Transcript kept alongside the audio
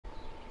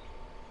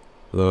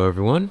Hello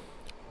everyone,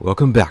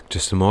 welcome back to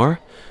some more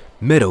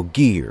Metal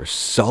Gear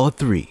Solid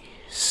 3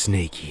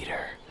 Snake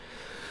Eater.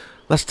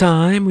 Last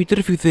time we did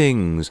a few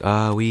things.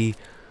 We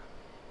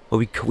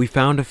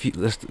found a few.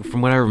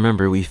 From what I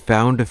remember, we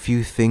found a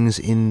few things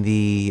in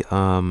the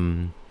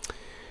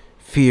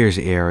Fears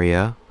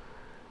area.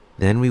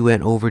 Then we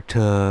went over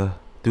to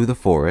through the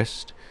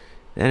forest,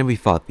 and we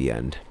fought the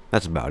end.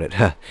 That's about it.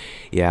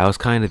 Yeah, I was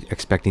kind of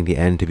expecting the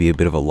end to be a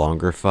bit of a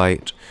longer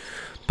fight,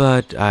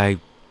 but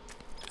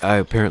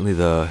apparently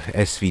the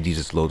SVD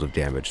does loads of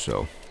damage,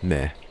 so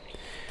meh.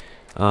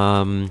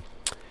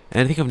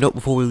 Anything of note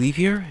before we leave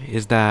here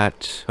is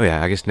that, oh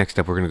yeah, I guess next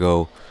up we're gonna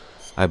go,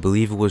 I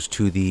believe it was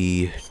to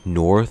the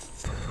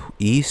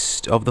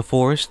northeast of the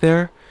forest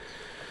there,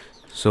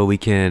 so we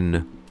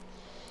can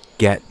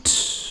get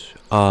to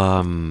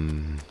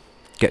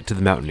the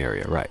mountain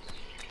area, right?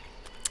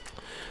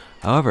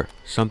 However,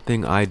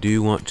 something I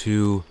do want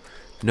to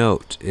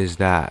note is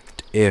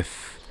that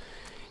if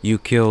you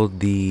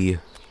killed the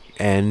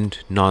end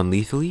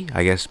non-lethally,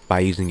 I guess by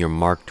using your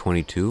Mark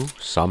 22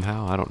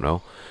 somehow, I don't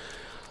know,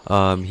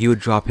 he would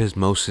drop his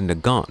Mosin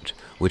Nagant,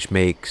 which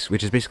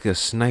is basically a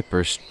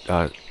sniper.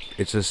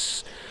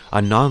 It's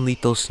a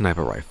non-lethal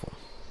sniper rifle,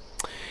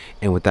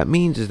 and what that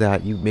means is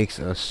that it makes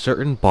a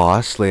certain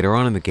boss later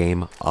on in the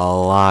game a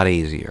lot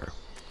easier.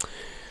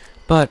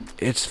 But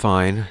it's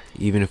fine,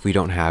 even if we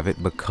don't have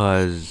it,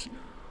 because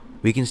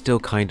we can still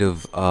kind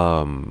of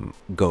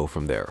go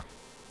from there.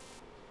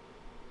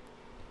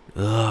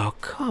 Oh,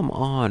 come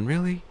on,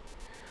 really?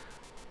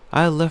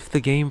 I left the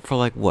game for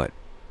like, what,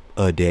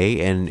 a day,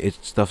 and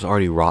its stuff's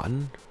already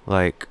rotten?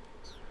 Like,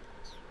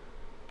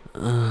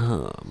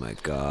 oh my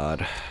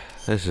god.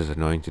 This is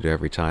annoying to do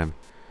every time.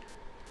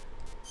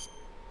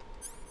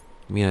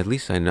 I mean, at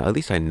least I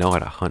know how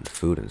to hunt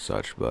food and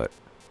such, but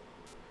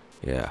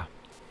yeah.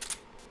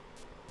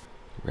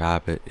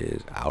 Rabbit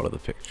is out of the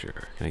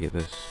picture. Can I get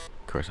this?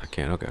 Of course I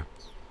can, okay.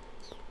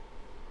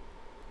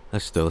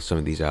 Let's throw some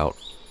of these out.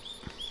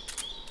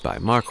 By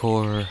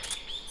Markhor.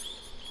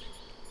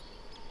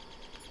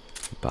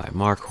 By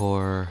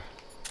Markhor.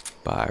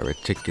 By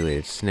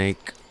Reticulated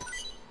Snake.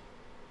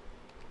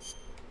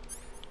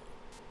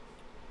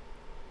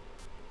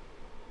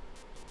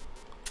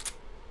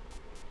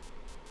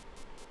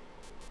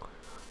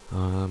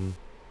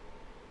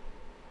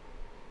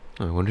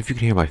 I wonder if you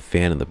can hear my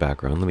fan in the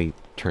background. Let me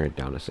turn it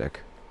down a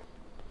sec.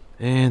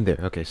 And there.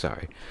 Okay,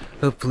 sorry.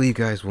 Hopefully you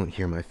guys won't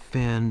hear my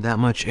fan that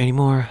much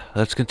anymore.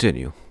 Let's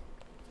continue.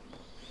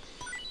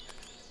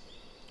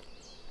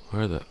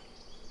 Where the...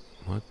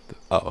 What the...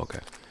 Oh, okay.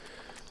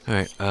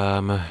 Alright,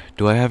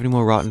 do I have any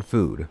more rotten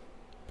food?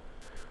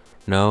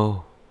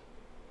 No.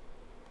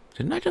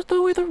 Didn't I just throw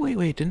away the...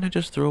 Wait, didn't I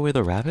just throw away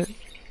the rabbit?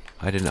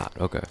 I did not,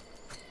 okay.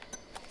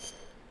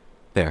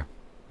 There.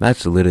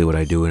 That's literally what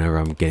I do whenever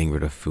I'm getting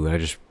rid of food. I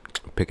just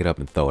pick it up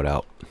and throw it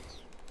out.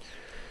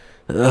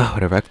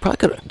 Whatever. I probably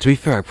could. To be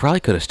fair, I probably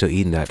could have still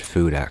eaten that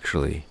food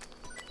actually.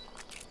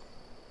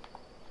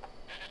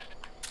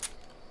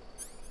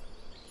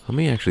 Let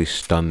me actually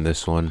stun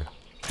this one,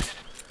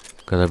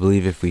 because I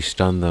believe if we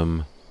stun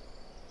them.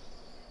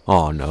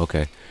 Oh no.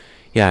 Okay.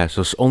 Yeah.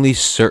 So it's only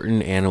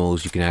certain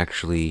animals you can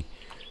actually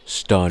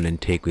stun and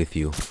take with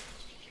you.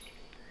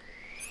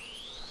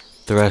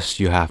 The rest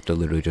you have to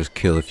literally just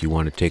kill if you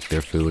want to take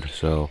their food.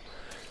 So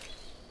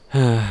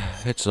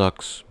it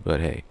sucks, but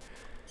hey.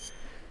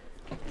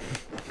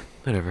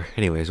 Whatever.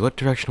 Anyways, what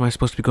direction am I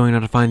supposed to be going now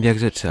to find the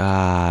exit?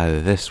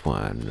 This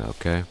one.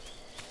 Okay.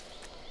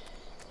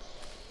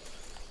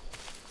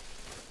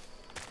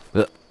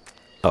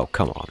 Oh,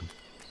 come on.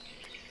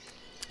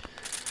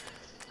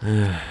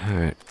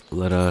 Alright,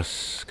 let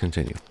us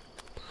continue.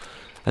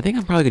 I think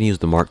I'm probably going to use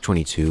the Mark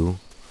 22.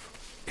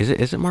 Is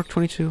it Mark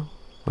 22?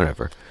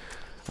 Whatever.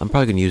 I'm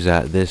probably going to use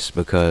this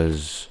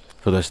because,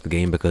 for the rest of the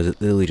game, because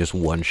it literally just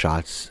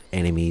one-shots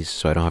enemies,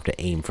 so I don't have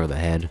to aim for the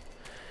head.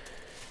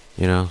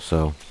 You know,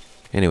 so...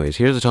 Anyways,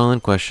 here's the tunnel in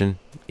question.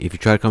 If you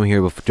try to come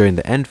here during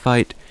the end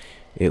fight,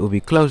 it will be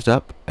closed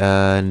up,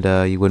 and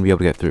you wouldn't be able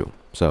to get through.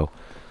 So,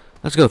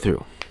 let's go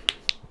through.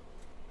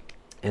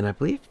 And I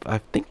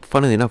think,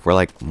 funnily enough, we're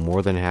like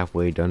more than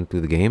halfway done through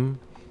the game.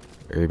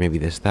 Or maybe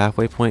this is the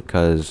halfway point,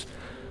 because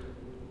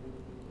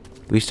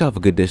we still have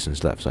a good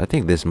distance left. So I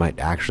think this might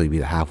actually be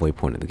the halfway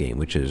point of the game,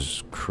 which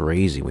is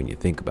crazy when you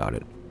think about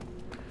it.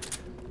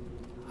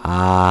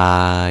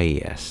 Ah,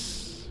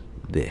 yes.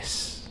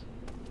 This.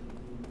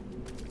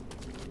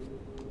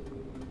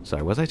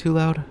 Sorry, was I too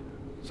loud?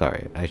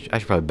 Sorry, I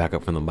should probably back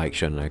up from the mic,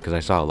 shouldn't I? Because I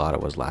saw how loud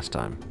it was last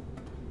time.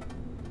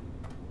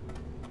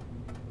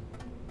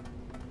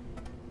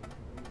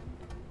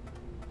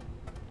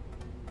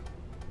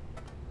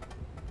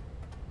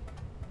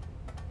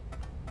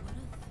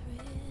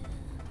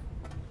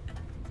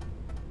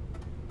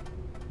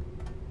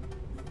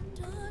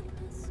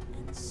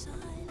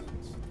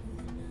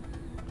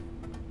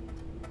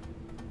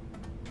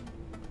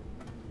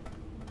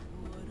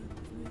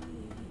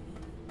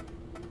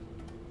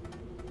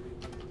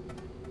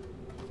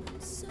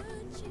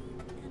 Searching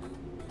and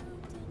I'm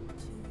melting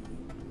too.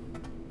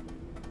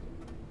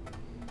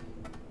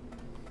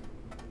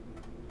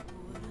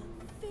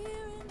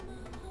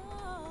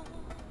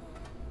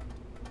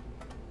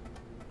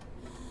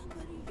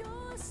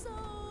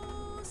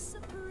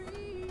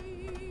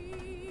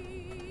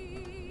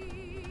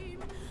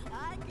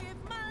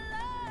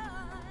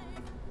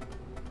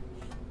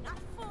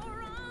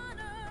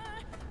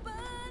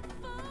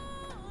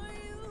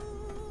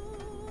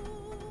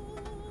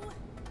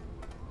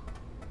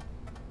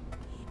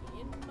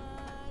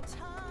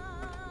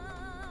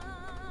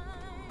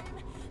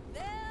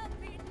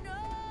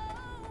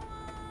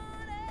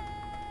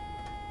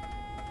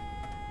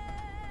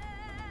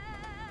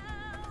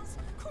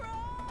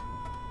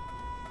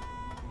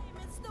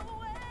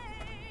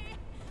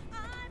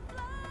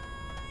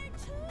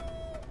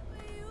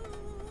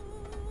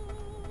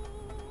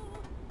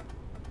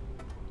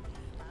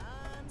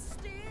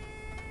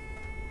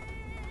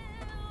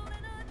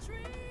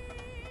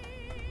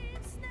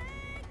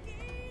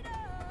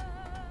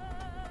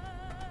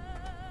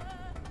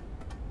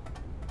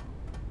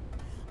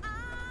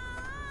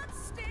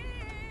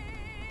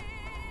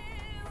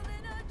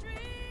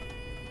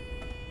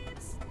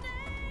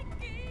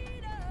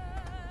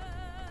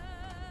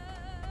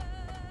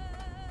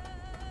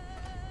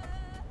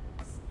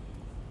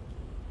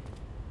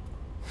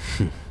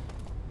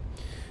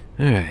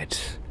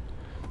 Alright.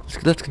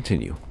 Let's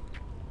continue.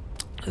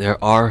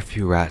 There are a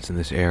few rats in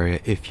this area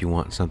if you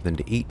want something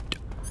to eat.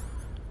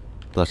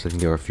 Plus, I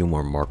think there were a few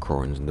more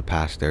Markhorns in the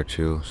past there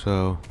too.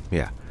 So,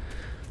 yeah.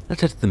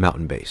 Let's head to the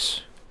mountain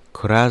base.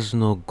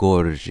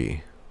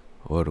 Krasnogorji.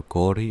 Or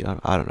Gori?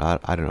 I don't know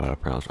how to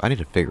pronounce. I need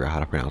to figure out how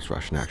to pronounce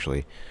Russian,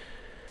 actually.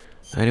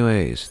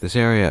 Anyways, this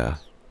area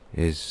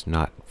is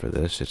not for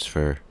this. It's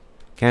for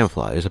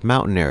camouflage. It's a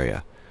mountain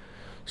area.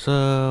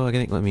 So, I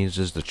think what means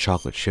is the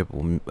chocolate chip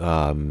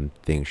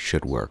thing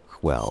should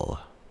work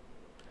well.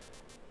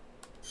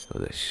 So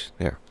this,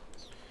 there.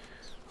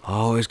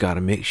 Always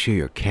gotta make sure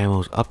your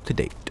camo's up to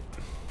date.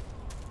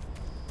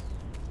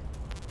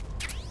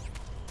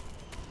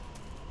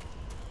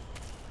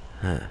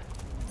 Huh.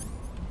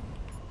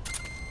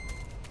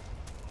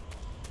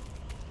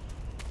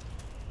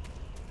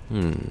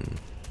 Let's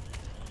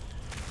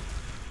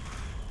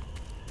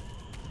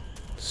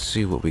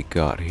see what we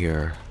got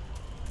here.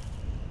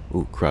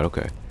 Ooh, crud,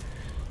 okay.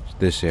 It's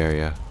this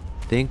area.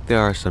 I think there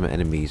are some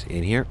enemies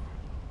in here.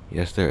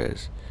 Yes, there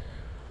is.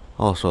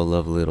 Also a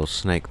lovely little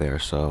snake there,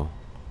 so...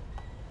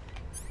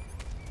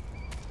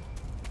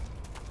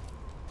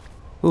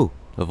 Ooh,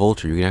 a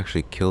vulture. You can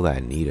actually kill that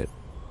and eat it.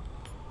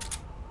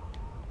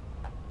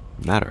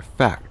 Matter of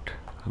fact,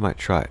 I might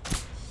try it.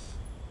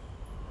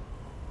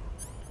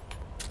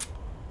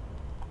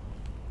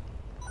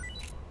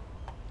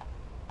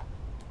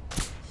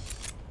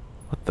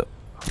 What the?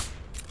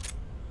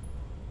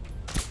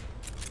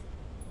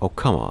 Oh,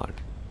 come on.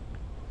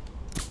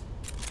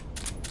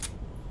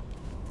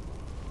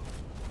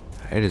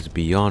 It is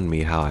beyond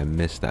me how I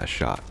missed that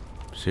shot.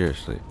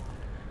 Seriously.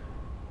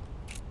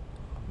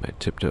 My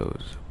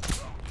tiptoes.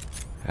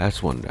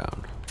 That's one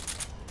down.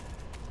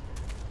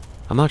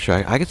 I'm not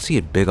sure. I can see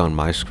it big on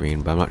my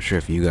screen, but I'm not sure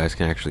if you guys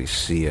can actually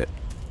see it.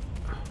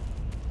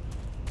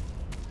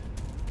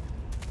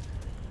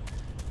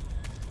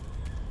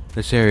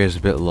 This area is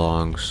a bit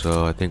long,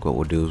 so I think what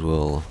we'll do is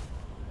we'll,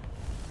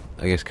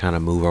 I guess, kind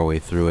of move our way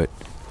through it.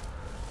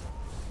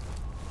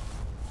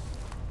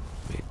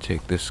 Let me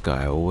take this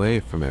guy away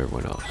from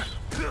everyone else.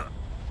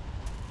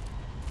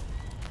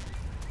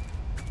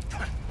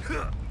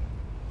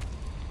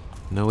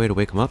 No way to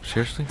wake him up?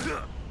 Seriously?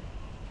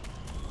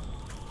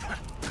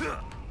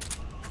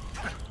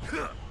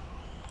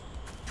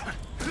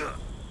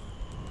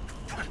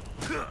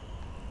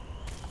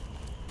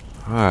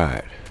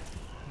 Alright.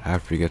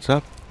 After he gets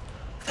up,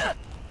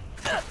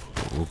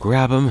 we'll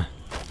grab him.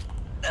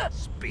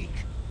 Speak.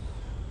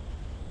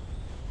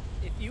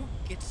 If you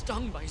get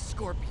stung by a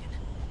scorpion,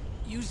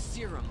 use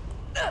serum.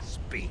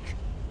 Speak.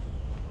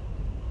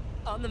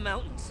 On the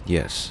mountains.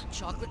 Yes.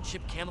 Chocolate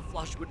chip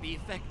camouflage would be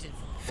effective.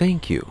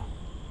 Thank you.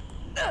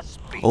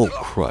 Speak. Oh,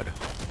 crud.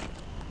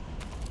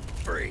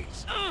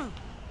 Freeze.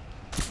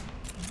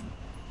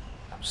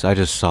 So I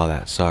just saw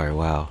that. Sorry,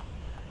 wow.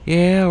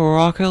 Yeah,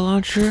 rocket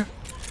launcher?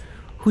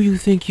 Who you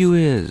think you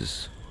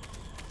is?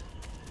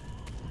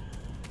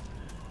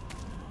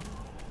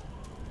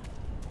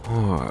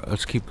 Alright,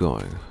 let's keep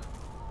going.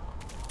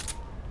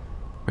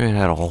 Man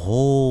had a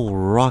whole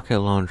rocket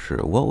launcher.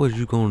 What was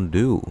you gonna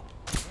do?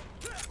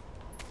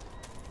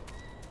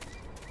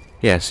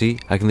 Yeah, see?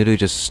 I can literally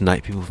just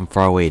snipe people from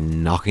far away,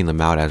 knocking them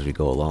out as we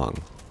go along.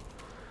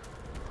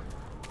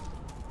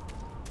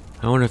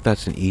 I wonder if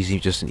that's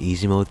just an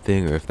easy mode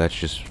thing, or if that's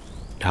just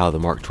how the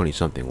Mark 20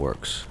 something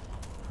works.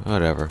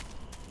 Whatever.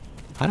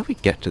 How do we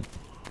get to...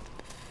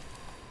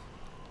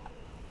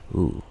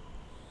 Ooh.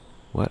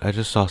 What? I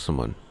just saw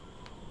someone.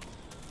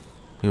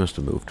 He must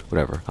have moved.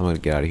 Whatever. I'm gonna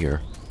get out of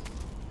here.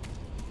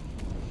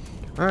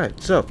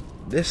 Alright, so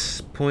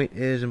this point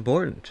is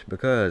important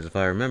because if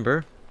I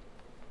remember...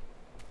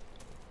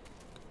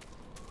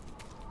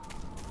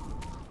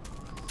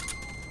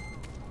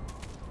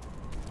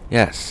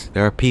 Yes,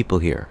 there are people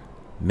here.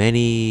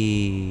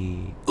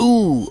 Many...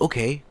 Ooh,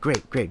 okay.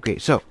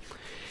 Great. So,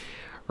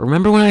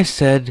 remember when I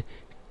said...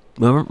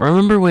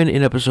 Remember when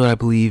in episode, I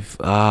believe,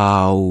 4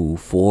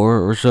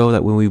 or so,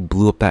 that when we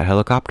blew up that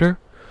helicopter?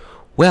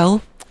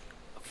 Well,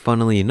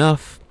 funnily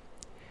enough,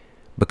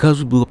 because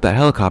we blew up that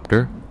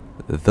helicopter,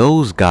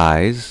 those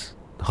guys,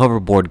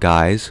 hoverboard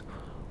guys,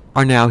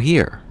 are now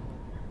here.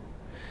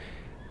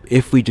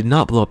 If we did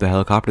not blow up the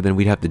helicopter, then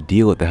we'd have to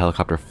deal with the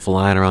helicopter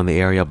flying around the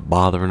area,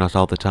 bothering us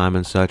all the time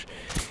and such.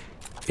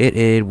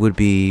 It would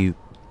be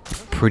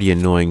pretty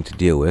annoying to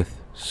deal with.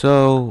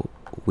 So,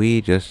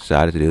 we just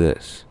decided to do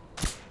this.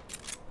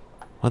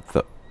 What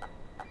the...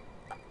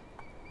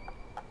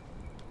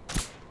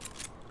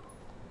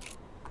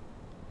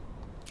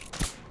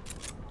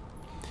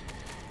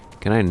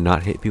 Can I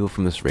not hit people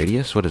from this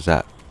radius? What is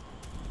that?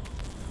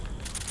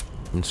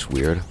 It's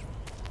weird.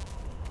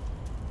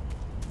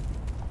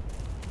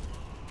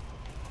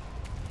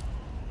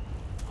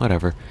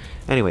 Whatever.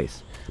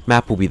 Anyways,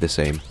 map will be the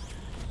same.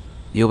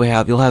 You'll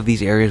have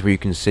these areas where you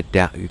can sit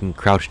down, you can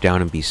crouch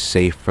down and be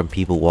safe from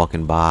people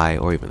walking by,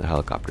 or even the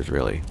helicopters,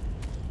 really.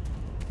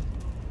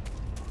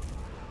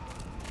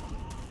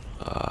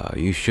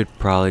 You should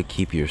probably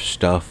keep your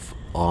stuff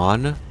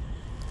on.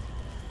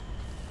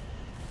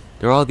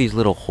 There are all these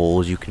little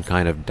holes you can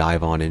kind of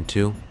dive on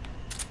into.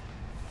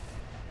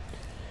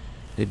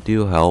 They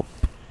do help,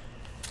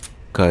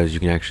 because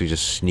you can actually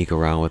just sneak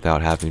around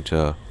without having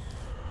to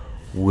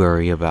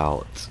worry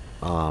about,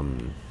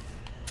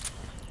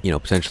 you know,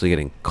 potentially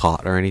getting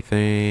caught or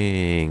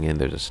anything. And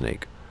there's a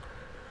snake.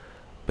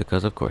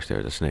 Because, of course,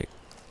 there's a snake.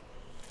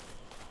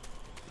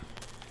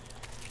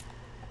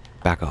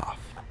 Back off.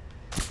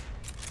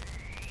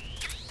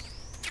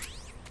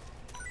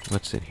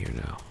 What's in here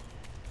now?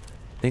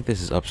 I think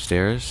this is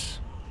upstairs.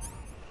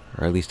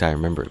 Or at least I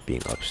remember it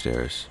being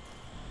upstairs.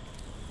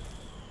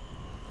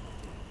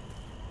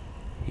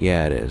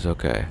 Yeah, it is.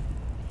 Okay.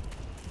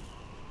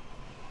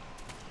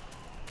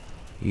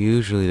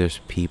 Usually there's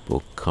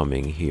people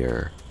coming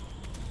here.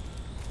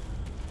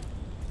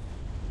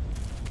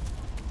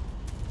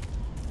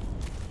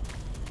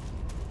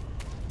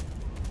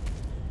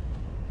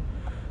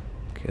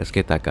 Okay, let's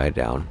get that guy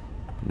down.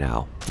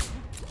 Now.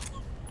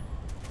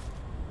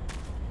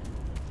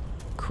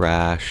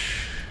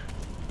 Crash.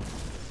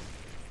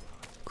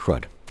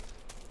 Crud.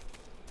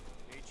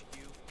 HQ,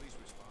 please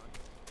respond.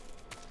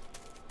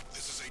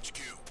 This is HQ.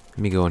 Let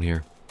me go in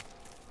here.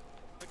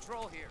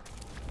 Patrol here.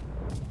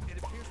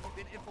 It appears we've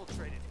been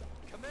infiltrated.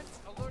 Commence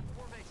alert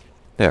formation.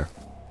 There.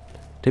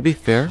 To be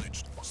fair,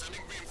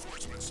 Sending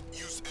reinforcements.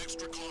 Use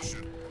extra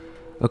caution.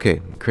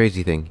 okay,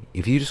 crazy thing.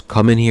 If you just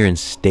come in here and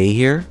stay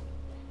here,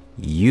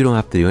 you don't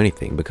have to do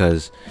anything,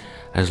 because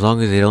as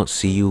long as they don't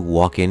see you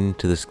walk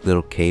into this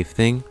little cave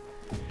thing,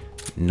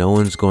 no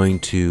one's going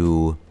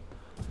to...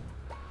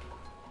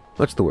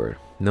 What's the word?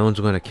 No one's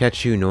going to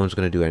catch you, no one's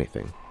going to do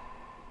anything.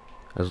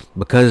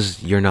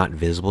 Because you're not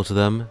visible to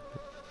them,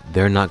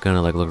 they're not going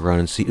to like look around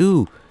and see,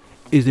 ooh,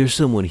 is there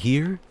someone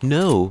here?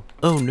 No.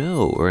 Oh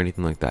no. Or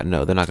anything like that.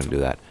 No, they're not going to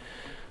do that.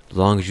 As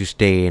long as you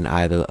stay in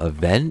either a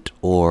vent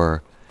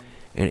or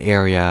an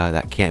area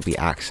that can't be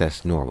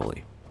accessed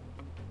normally.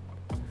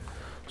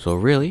 So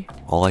really,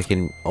 all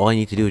I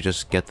need to do is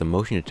just get the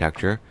motion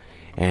detector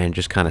and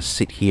just kind of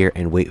sit here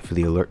and wait for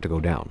the alert to go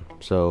down.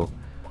 So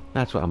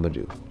that's what I'm gonna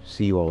do.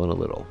 See you all in a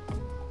little.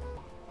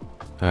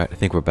 Alright, I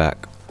think we're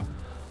back.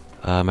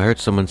 I heard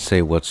someone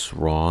say what's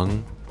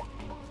wrong.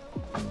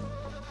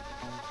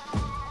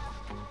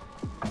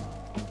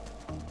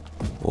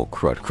 Oh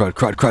crud, crud,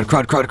 crud, crud,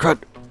 crud, crud, crud!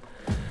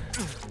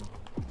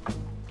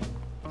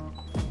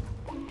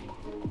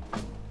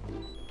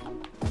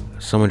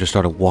 Someone just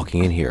started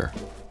walking in here.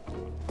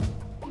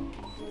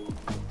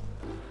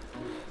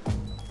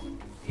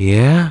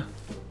 Yeah?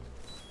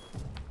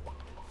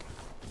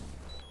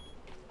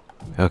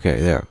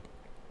 Okay, there.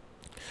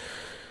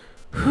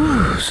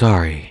 Whew,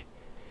 sorry.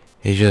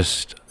 It's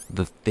just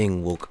the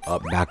thing woke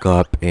up back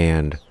up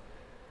and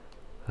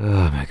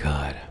oh my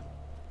god.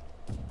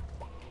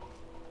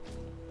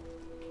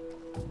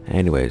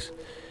 Anyways,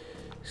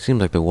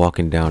 seems like they're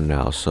walking down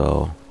now,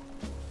 so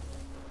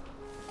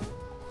I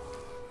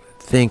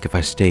think if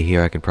I stay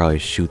here I can probably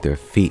shoot their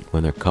feet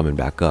when they're coming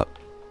back up.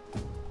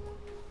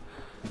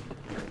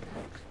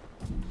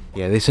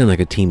 Yeah, they send like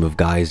a team of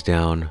guys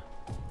down.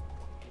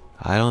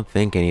 I don't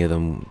think any of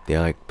them,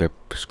 they're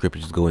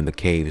scripted to go in the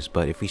caves,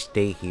 but if we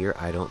stay here,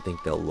 I don't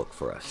think they'll look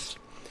for us.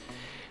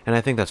 And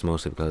I think that's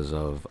mostly because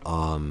of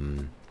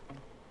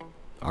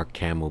our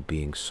camo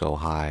being so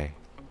high.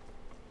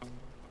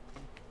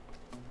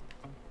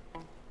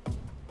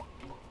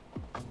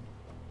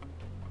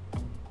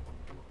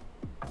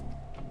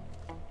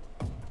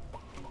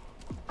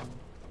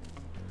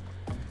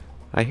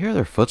 I hear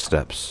their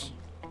footsteps,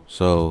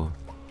 so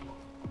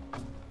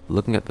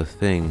looking at the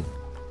thing,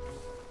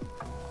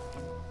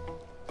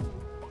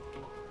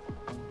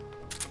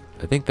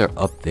 I think they're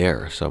up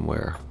there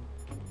somewhere,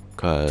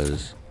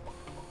 cause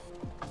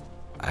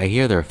I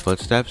hear their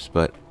footsteps,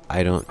 but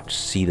I don't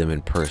see them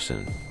in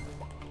person.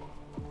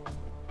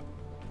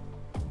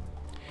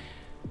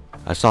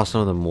 I saw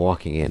some of them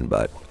walking in,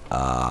 but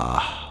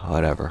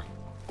whatever.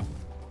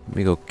 Let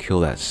me go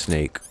kill that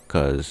snake,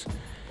 cause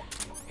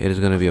it is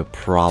gonna be a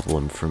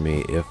problem for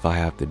me if I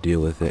have to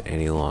deal with it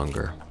any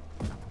longer.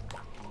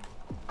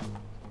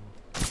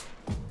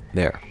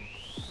 There.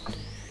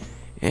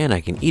 And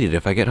I can eat it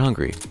if I get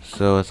hungry.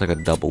 So it's like a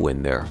double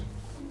win there.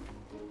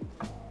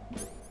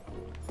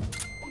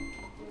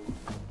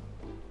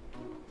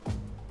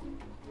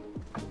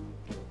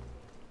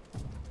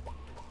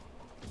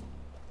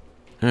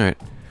 Alright.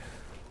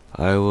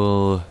 I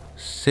will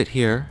sit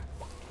here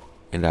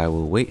and I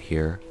will wait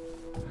here,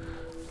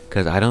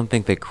 because I don't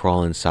think they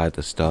crawl inside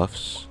the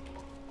stuffs.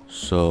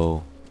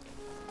 So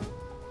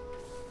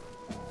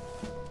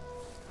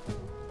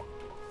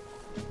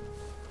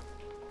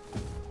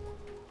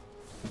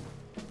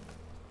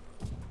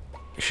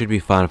it should be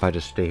fine if I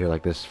just stay here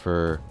like this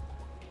for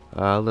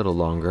a little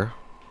longer.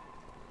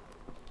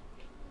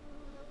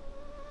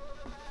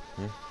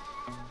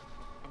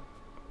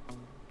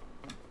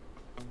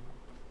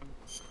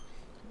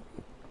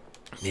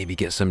 Maybe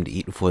get something to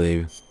eat before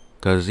they,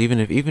 because even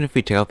if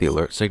we take out the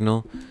alert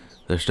signal,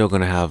 they're still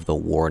gonna have the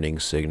warning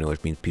signal,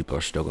 which means people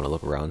are still gonna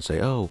look around and say,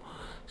 "Oh,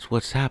 so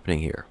what's happening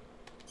here?"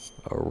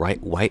 A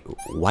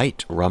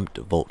white rumped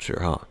vulture,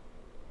 huh?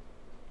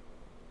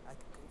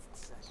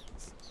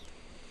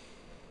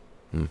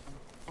 Hmm.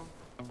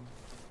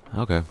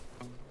 Okay.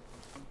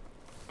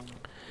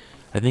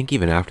 I think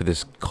even after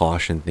this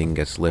caution thing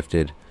gets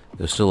lifted,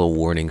 there's still a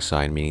warning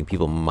sign, meaning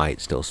people might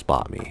still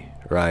spot me,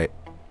 right?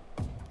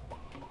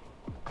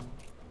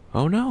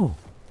 Oh no!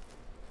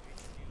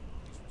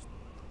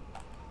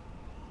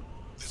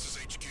 This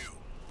is HQ.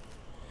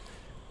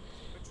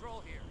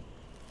 Patrol here.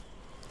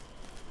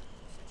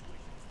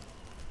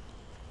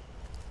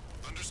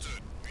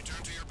 Understood.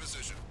 Return to your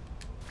position.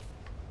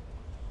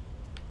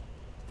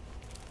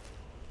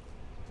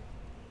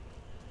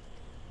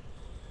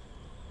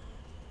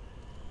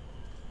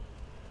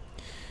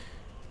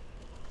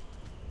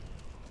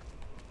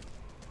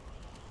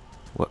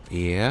 What?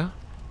 Yeah?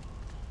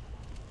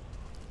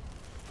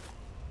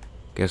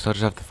 Guess I'll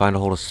just have to find a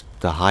hole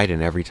to hide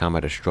in every time I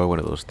destroy one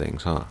of those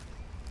things, huh?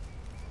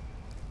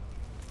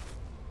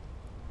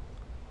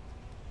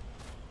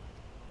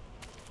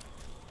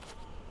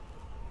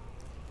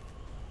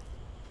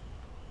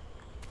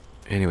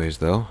 Anyways,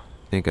 though,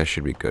 I think I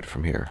should be good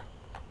from here.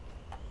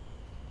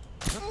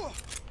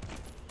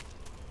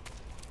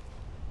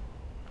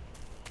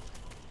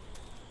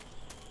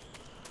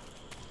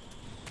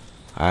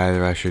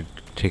 Either I should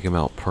take him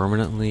out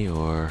permanently,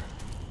 or...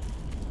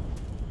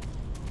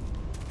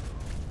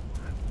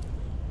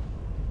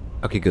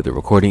 Okay, good. The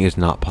recording is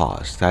not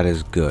paused. That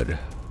is good.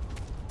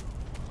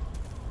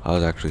 I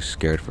was actually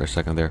scared for a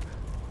second there.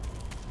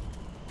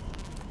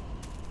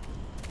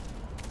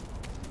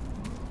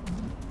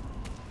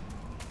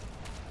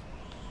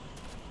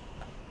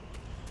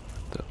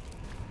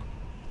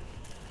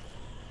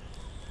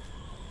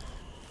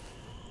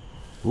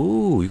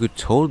 Ooh, you could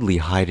totally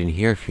hide in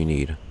here if you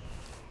need.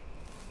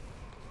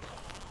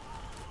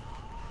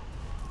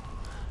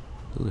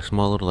 Ooh, a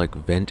small little like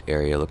vent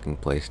area looking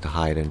place to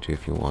hide into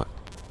if you want.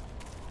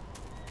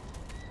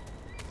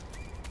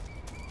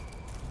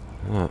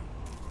 Alright,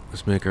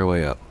 let's make our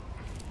way up.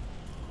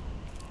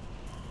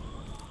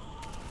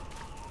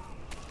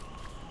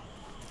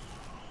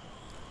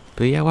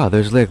 But yeah, wow,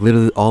 there's like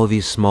literally all of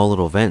these small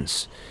little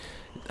vents.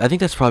 I think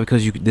that's probably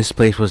because this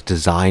place was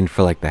designed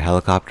for like the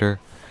helicopter.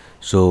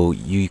 So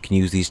you can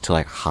use these to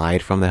like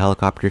hide from the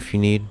helicopter if you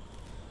need.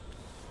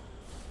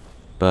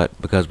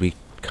 But because we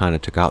kind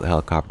of took out the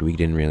helicopter, we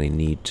didn't really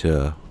need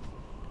to.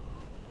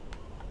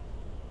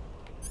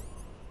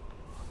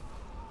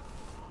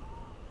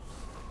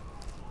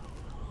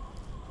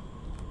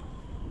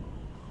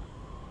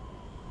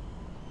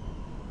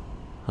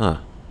 Huh.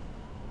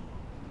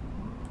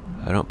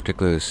 I don't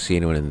particularly see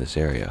anyone in this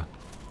area.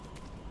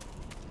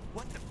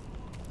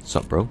 What's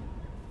up, bro?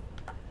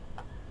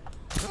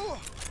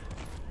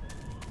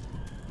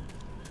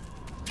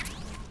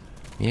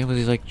 Yeah,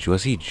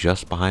 was he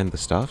just behind the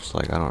stuffs?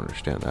 Like, I don't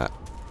understand that.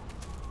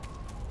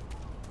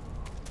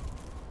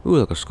 Ooh,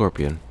 look, a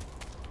scorpion.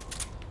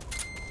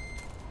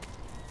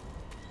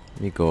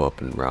 Let me go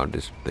up and round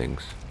his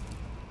things.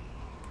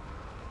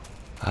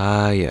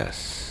 Ah,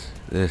 yes.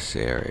 This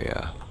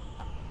area.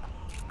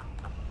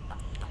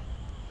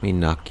 Let me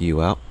knock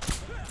you out.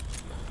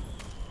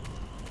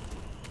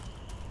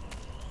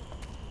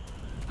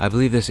 I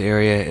believe this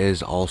area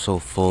is also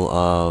full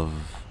of...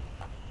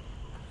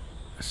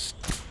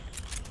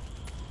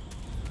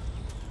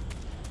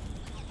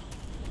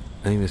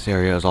 I think this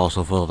area is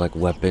also full of like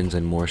weapons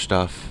and more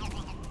stuff.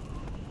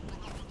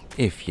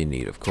 If you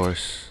need, of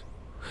course.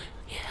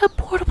 Yeah,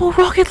 portable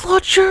rocket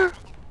launcher!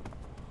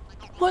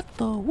 What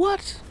the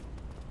what?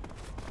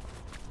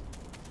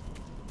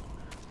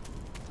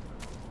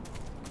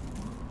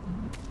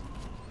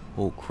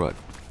 Oh crud.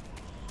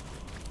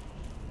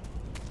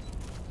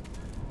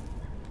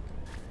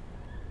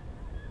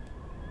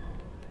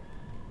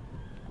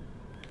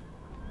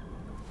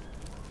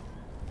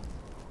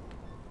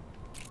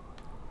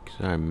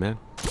 Sorry, man.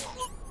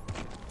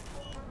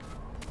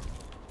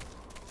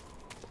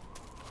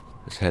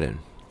 Let's head in.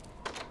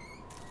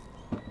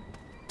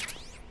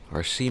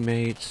 Our sea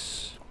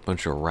mates,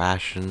 bunch of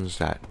rations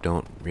that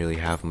don't really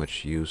have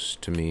much use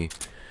to me.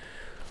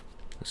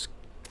 What's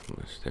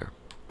there?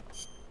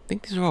 I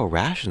think these are all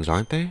rations,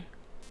 aren't they?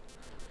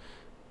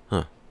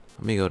 Huh.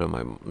 Let me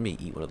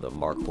eat one of the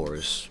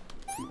Markhors.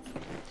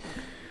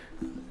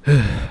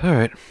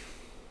 Alright.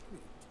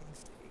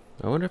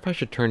 I wonder if I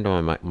should turn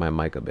down my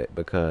mic a bit,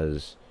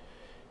 because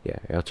yeah,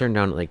 I'll turn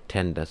down like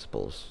 10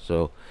 decibels.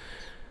 So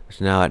it's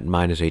now at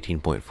minus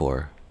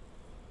 18.4.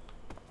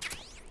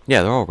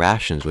 Yeah, they're all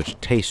rations which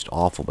taste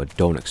awful but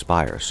don't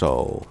expire,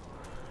 so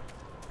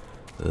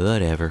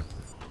whatever.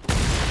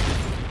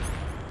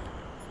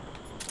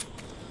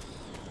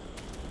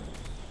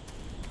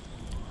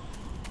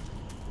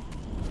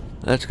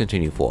 Let's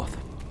continue forth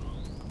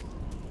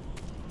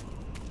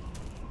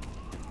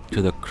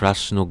to the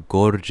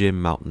Krasnogorje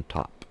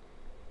mountaintop.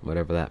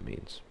 Whatever that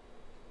means.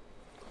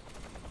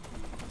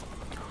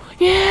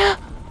 Yeah!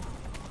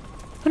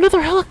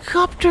 Another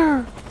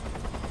helicopter!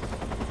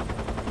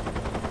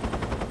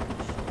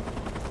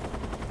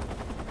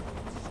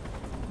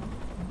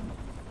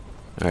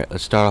 Alright,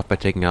 let's start off by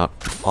taking out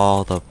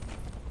all the...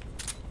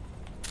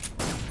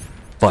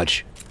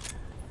 Fudge!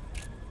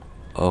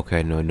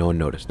 Okay, no, no one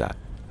noticed that.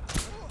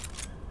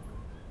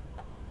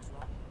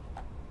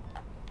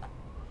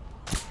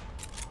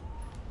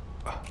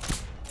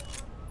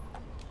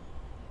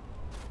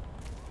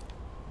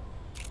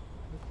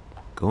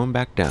 Going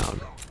back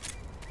down.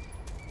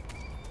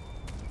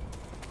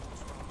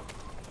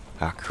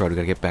 Ah, crud, we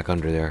gotta get back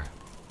under there.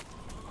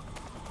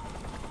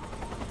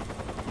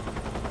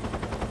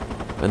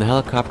 When the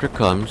helicopter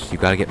comes, you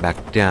gotta get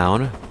back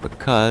down,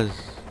 because...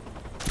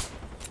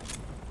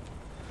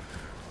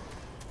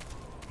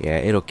 yeah,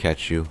 it'll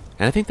catch you.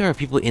 And I think there are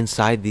people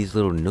inside these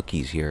little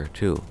nookies here,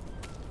 too.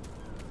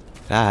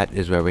 That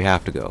is where we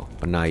have to go.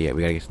 But not yet,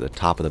 we gotta get to the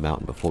top of the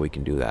mountain before we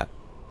can do that.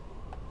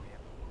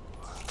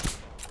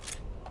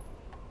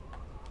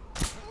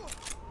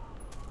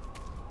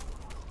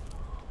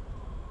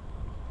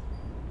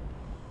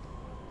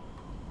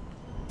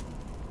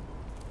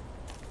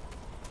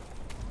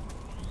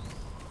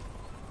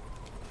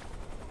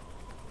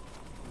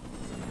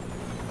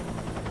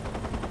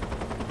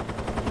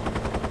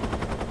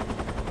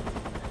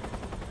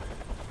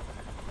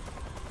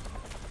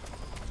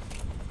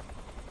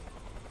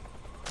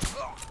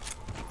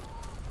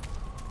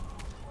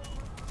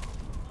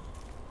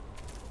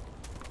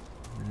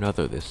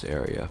 Another this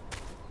area.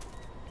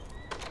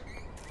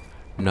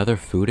 Another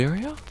food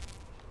area?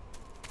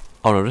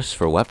 Oh no, this is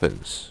for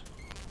weapons.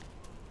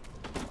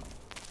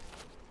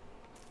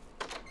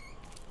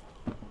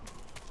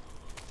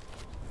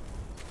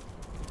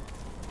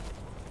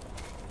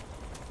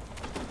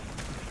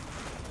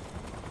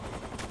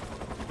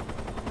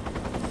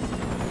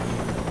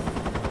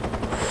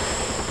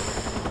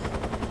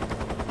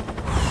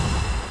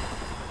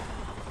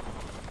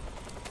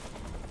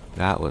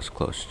 That was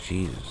close,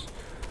 Jesus.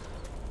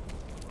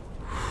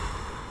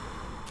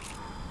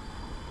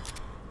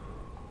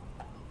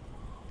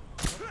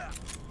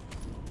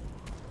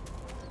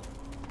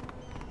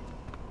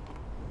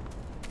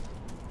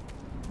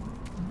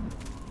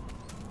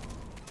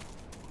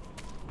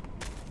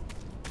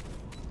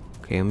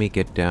 Okay, let me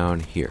get down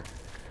here.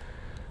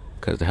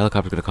 Because the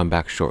helicopter's gonna come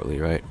back shortly,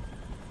 right?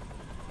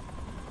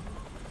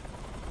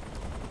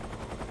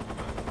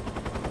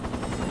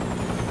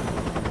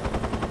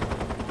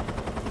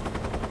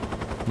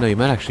 No, you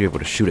might actually be able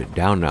to shoot it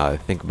down now, I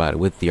think about it,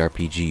 with the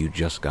RPG you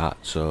just got,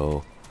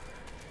 so...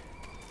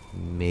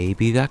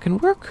 maybe that can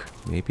work?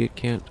 Maybe it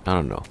can't? I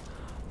don't know.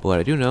 But what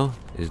I do know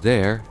is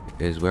there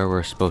is where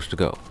we're supposed to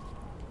go.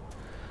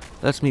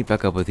 Let's meet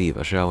back up with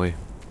Eva, shall we?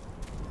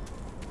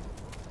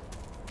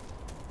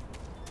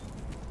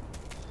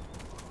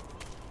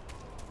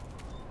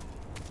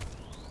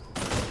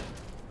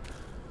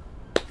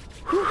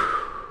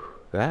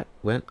 That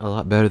went a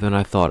lot better than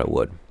I thought it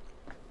would.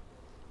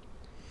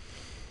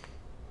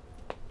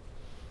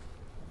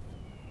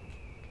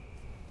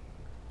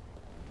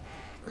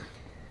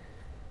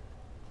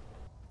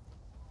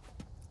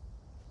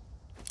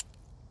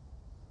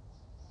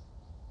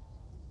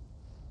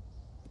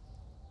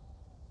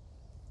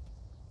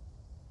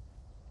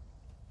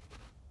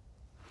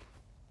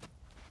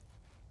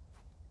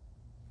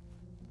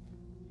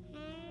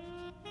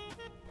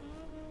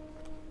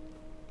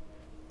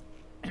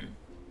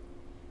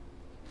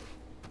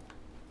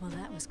 Well,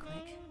 that was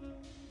quick.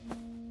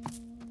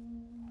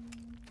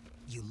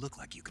 You look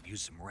like you could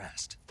use some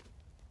rest.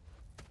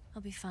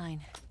 I'll be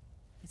fine.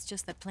 It's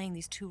just that playing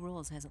these two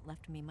roles hasn't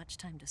left me much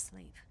time to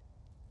sleep.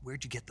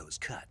 Where'd you get those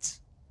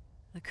cuts?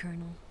 The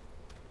Colonel,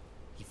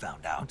 He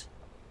found out?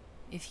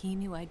 if he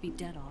knew, I'd be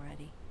dead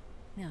already.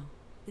 No,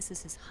 this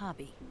is his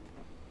hobby.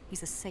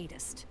 He's a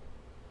sadist.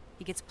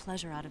 He gets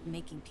pleasure out of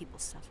making people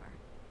suffer.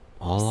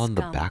 All on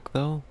the Scum. back,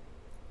 though?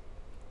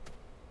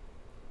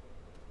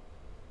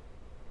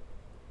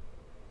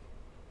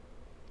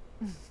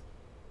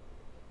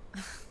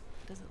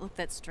 Does it look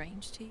that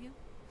strange to you?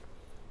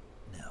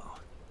 No.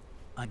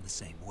 I'm the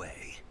same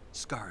way.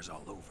 Scars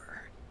all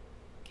over.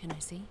 Can I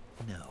see?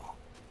 No.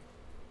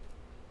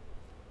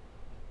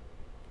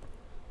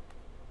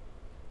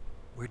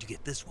 Where'd you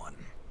get this one?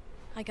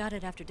 I got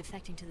it after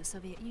defecting to the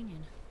Soviet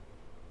Union.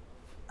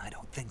 I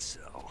don't think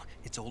so.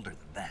 It's older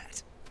than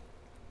that.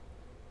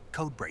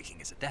 Code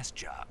breaking is a desk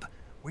job.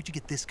 Where'd you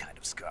get this kind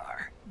of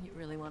scar? You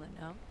really want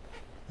to know?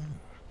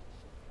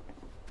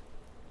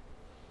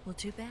 Well,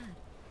 too bad.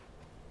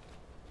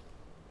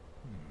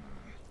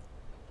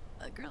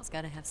 A girl's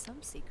gotta have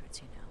some secrets,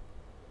 you know.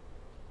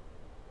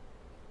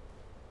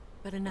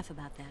 But enough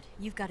about that.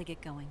 You've got to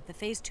get going. The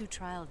Phase 2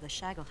 trial of the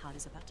Shagelhot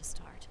is about to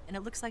start, and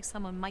it looks like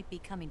someone might be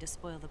coming to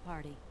spoil the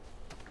party.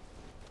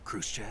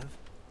 Khrushchev?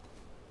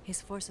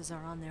 His forces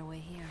are on their way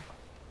here.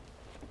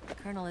 The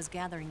Colonel is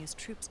gathering his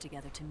troops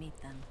together to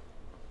meet them.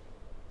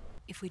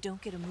 If we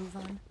don't get a move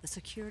on, the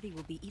security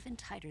will be even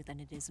tighter than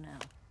it is now.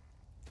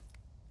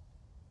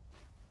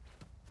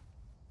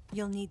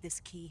 You'll need this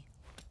key.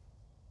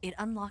 It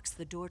unlocks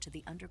the door to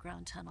the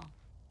underground tunnel.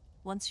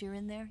 Once you're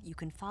in there, you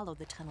can follow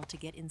the tunnel to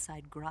get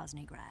inside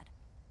Groznygrad.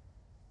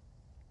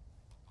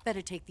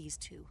 Better take these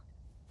two.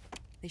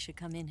 They should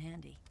come in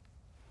handy.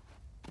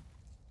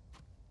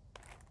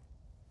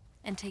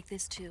 And take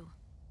this too.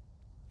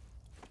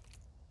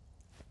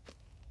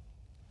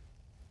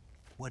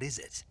 What is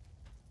it?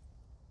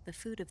 The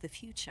food of the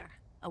future.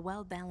 A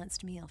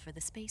well-balanced meal for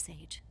the space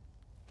age.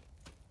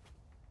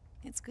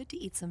 It's good to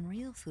eat some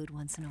real food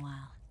once in a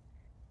while.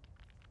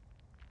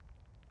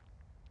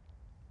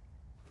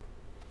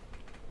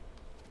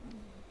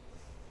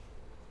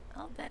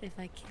 I'll bet if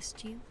I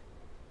kissed you,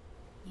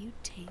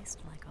 you'd taste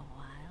like a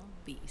wild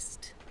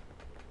beast.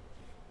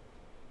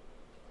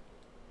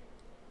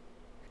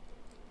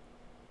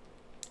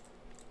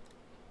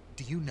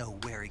 Do you know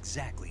where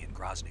exactly in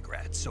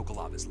Groznygrad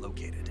Sokolov is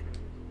located?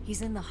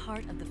 He's in the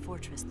heart of the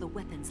fortress, the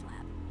weapons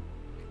lab.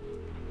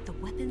 The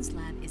weapons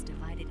lab is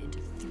divided into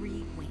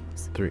 3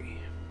 wings. 3.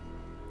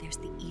 There's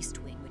the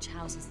east wing, which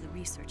houses the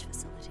research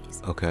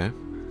facilities. Okay.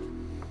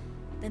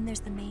 Then there's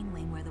the main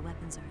wing where the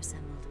weapons are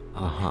assembled.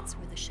 That's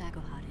where the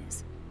Shagohod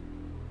is.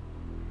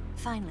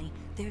 Finally,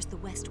 there's the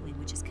west wing,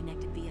 which is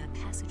connected via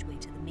a passageway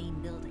to the main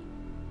building.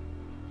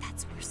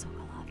 That's where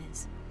Sokolov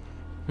is.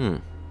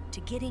 To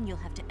get in, you'll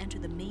have to enter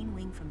the main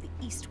wing from the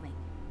east wing.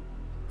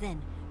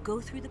 Then, go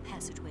through the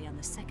passageway on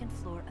the 2nd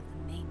floor of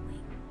the main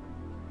wing.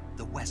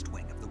 The west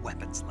wing of the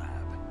weapons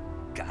lab.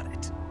 Got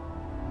it.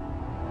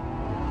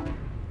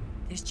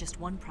 There's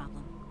just one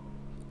problem.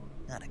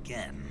 Not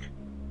again.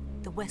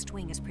 The west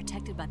wing is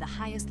protected by the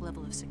highest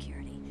level of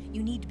security.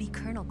 You need to be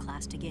colonel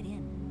class to get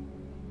in.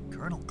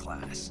 Colonel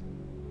class?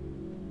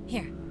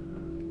 Here,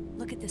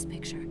 look at this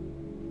picture.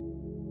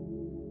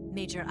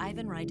 Major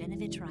Ivan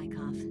Rydenovich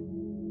Rykov.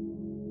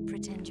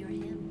 Pretend you're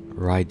him.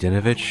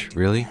 Rydenovich?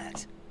 Really?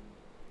 That.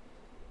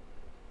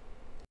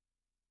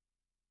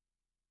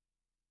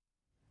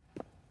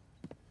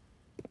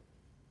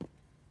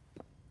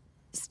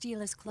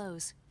 Steal his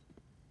clothes.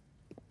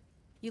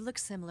 You look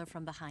similar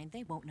from behind.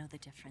 They won't know the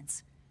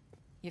difference.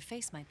 Your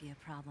face might be a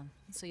problem,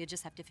 so you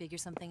just have to figure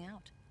something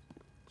out.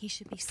 He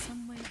should be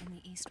somewhere in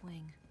the east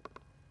wing.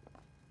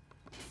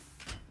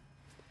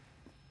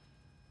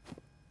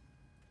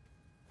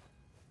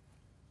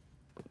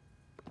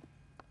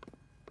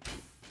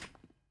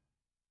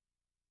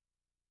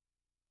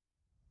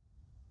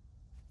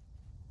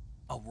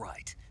 All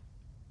right.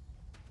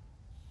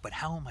 But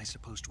how am I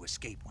supposed to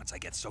escape once I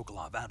get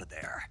Sokolov out of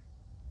there?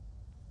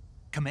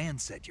 Command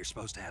said you're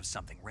supposed to have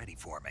something ready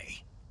for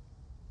me.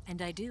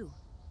 And I do.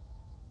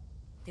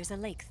 There's a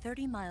lake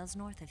 30 miles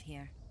north of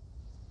here.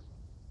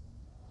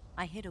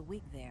 I hid a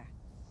wig there.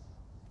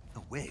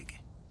 A wig?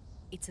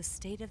 It's a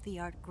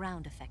state-of-the-art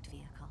ground effect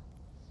vehicle.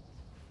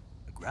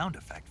 A ground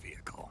effect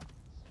vehicle?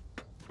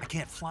 I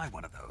can't fly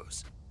one of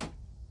those.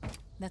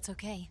 That's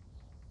okay.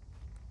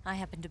 I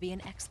happen to be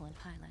an excellent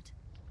pilot.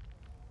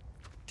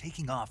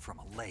 Taking off from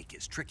a lake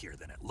is trickier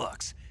than it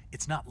looks.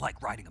 It's not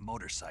like riding a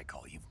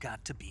motorcycle. You've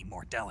got to be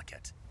more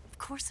delicate. Of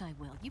course I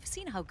will. You've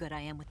seen how good I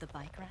am with the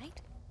bike,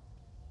 right?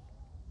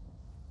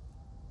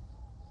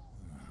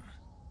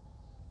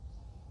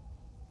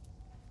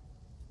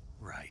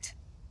 Right.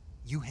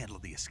 You handle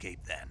the escape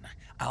then.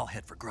 I'll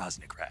head for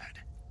Groznygrad.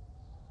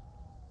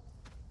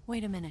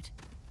 Wait a minute.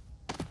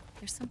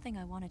 There's something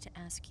I wanted to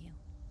ask you.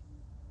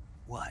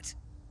 What?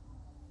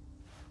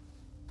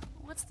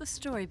 What's the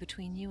story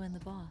between you and the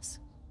boss?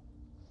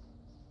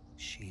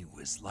 She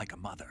was like a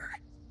mother,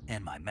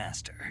 and my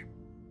master.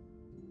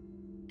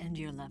 And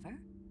your lover?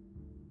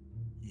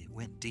 It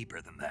went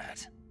deeper than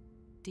that.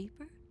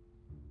 Deeper?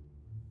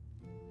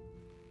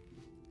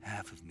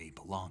 Half of me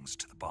belongs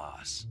to the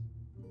boss.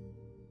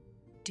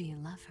 Do you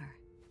love her?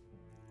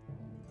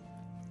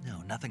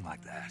 No, nothing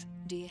like that.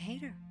 Do you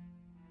hate her?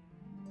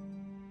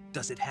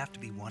 Does it have to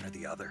be one or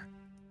the other?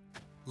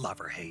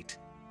 Love or hate?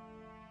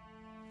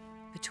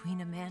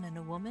 Between a man and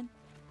a woman?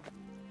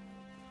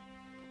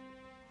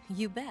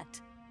 You bet.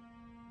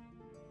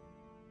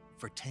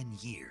 For 10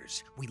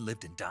 years, we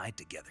lived and died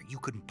together. You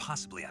couldn't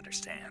possibly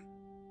understand.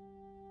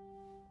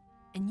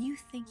 And you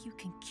think you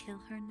can kill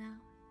her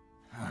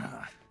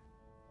now?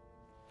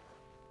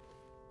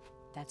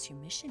 That's your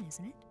mission,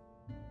 isn't it?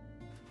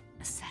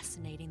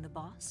 Assassinating the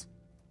boss?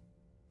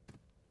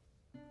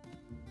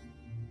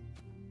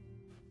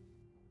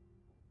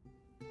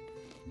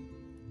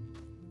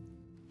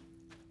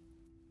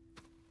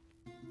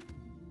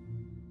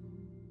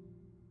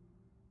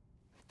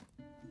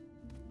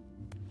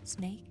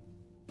 Snake?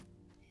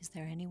 Is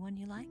there anyone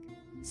you like?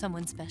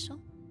 Someone special?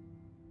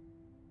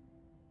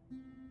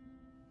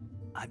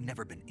 I've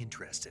never been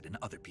interested in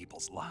other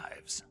people's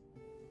lives.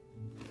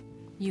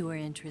 You were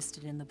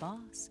interested in the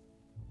boss.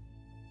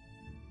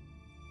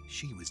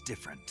 She was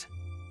different.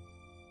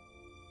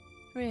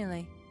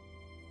 Really?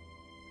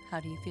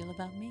 How do you feel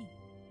about me?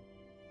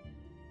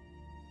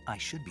 I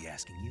should be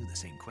asking you the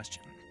same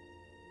question.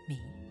 Me?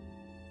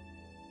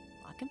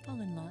 I can fall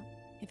in love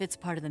if it's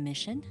part of the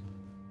mission.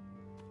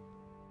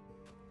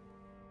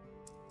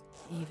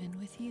 Even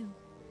with you.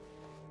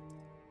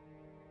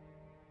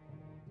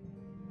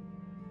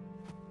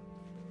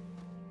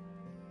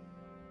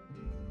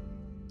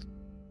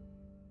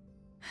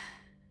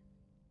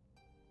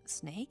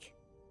 Snake?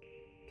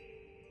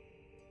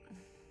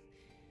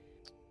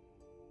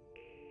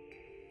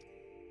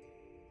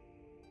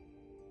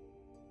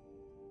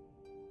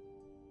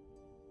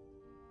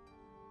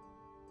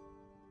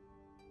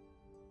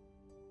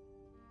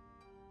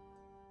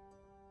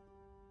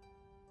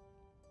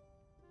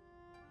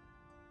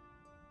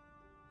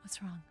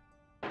 What's wrong?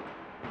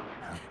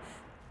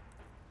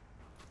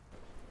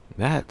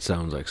 That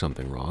sounds like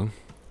something wrong.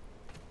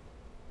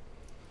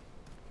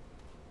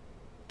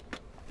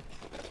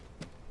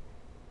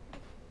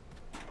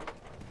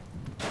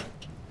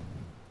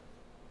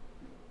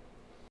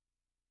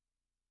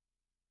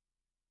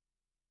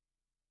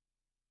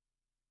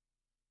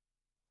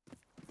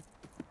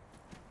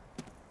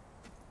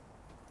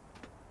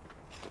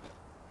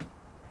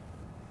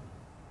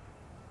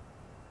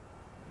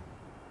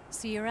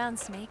 See you around,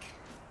 Snake.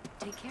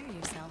 Take care of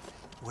yourself.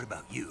 What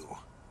about you?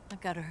 I've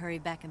got to hurry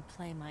back and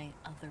play my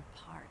other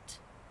part.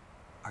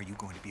 Are you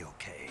going to be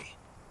okay?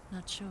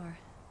 Not sure.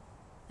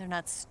 They're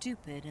not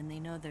stupid, and they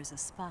know there's a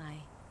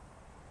spy.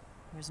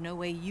 There's no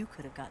way you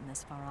could have gotten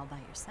this far all by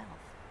yourself.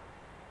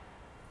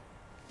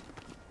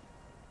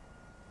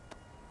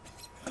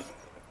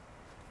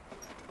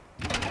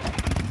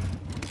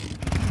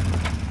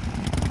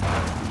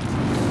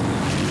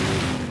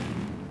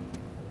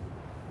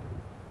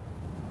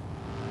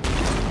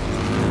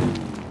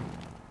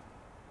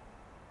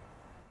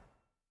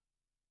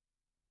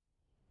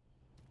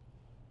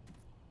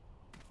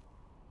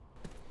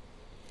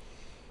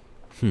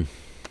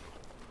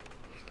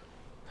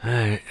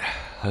 Alright,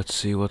 let's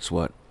see what's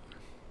what.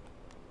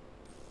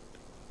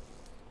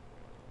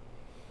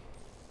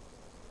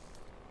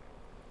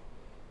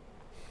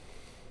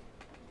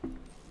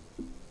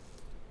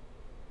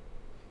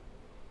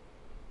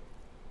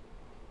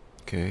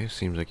 Okay,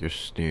 seems like your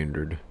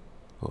standard.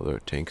 Oh, there are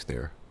tanks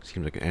there.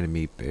 Seems like an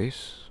enemy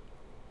base.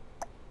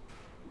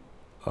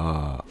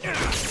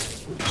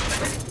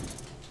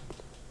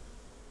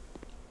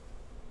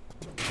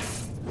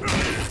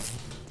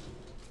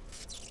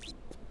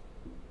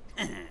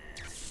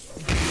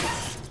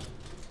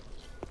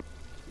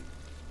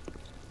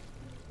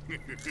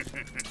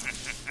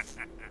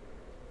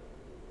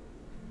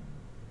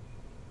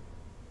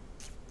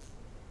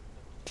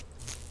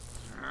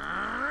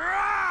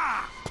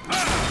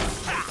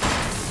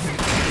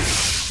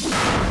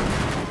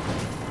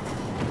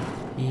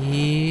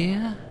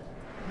 Yeah.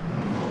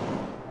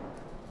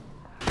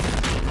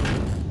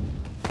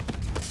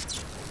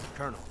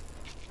 Colonel.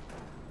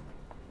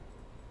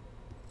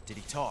 Did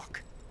he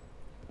talk?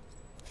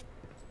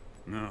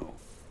 No,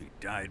 he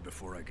died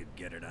before I could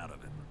get it out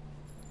of him.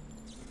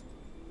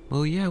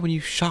 Well, yeah, when you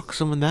shock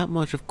someone that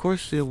much, of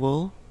course they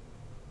will.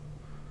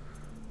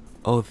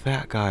 Oh,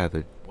 that guy,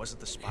 the... Was it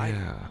the spy?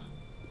 Yeah.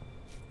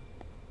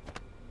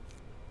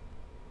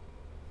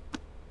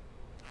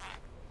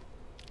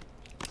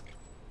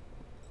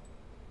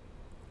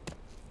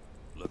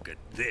 Look at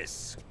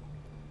this.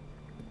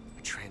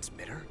 A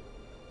transmitter?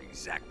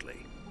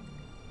 Exactly.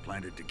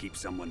 Planted to keep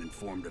someone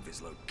informed of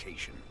his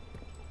location.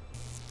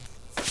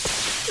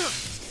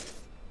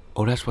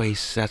 Oh, that's why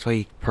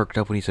he perked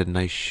up when he said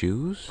nice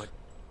shoes? But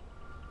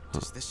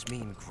does this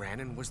mean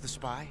Grannon was the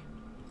spy?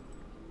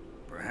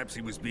 Perhaps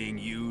he was being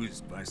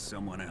used by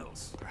someone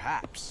else.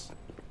 Perhaps.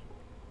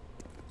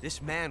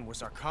 This man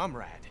was our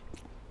comrade.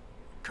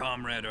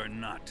 Comrade or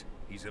not,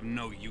 he's of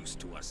no use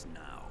to us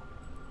now.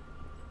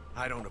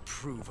 I don't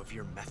approve of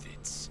your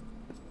methods.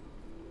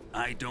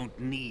 I don't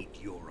need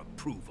your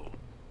approval.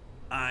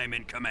 I'm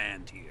in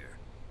command here.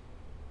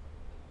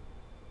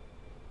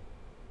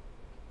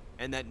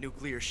 And that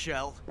nuclear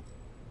shell?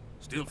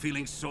 Still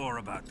feeling sore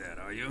about that,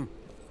 are you?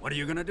 What are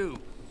you gonna do?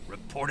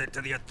 Report it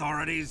to the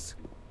authorities?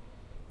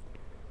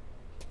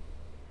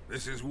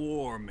 This is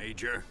war,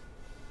 Major.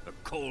 A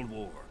Cold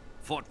War,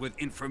 fought with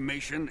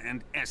information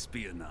and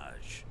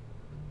espionage.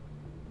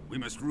 We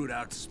must root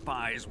out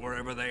spies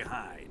wherever they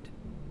hide.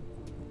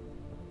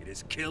 It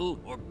is kill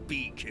or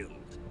be killed.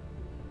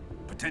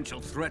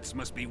 Potential threats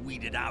must be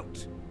weeded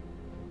out.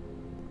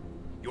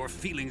 Your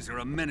feelings are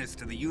a menace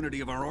to the unity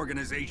of our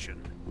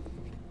organization.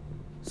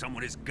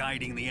 Someone is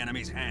guiding the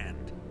enemy's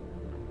hand.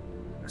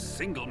 A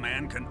single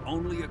man can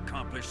only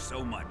accomplish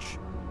so much.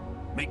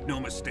 Make no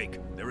mistake,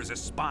 there is a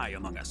spy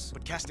among us.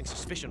 But casting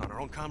suspicion on our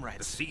own The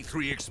comrades.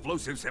 C3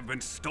 explosives have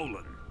been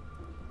stolen.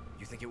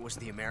 You think it was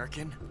the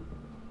American?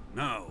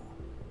 No,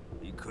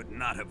 he could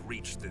not have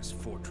reached this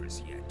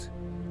fortress yet.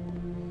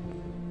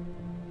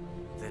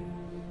 Then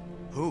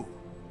who?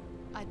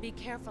 I'd be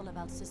careful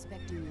about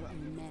suspecting your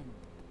own men.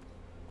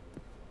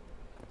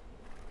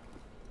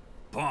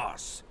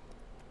 Boss,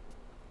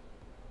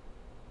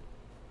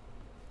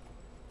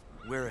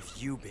 Where have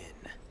you been?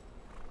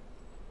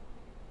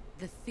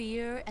 The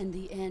fear and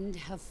the end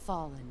have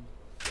fallen.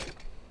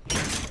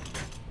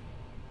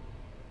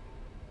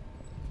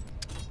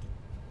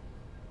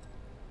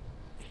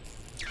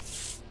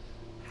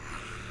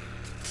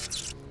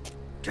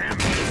 damn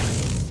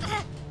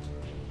it!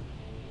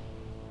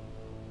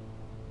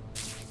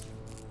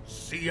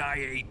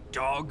 CIA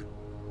dog?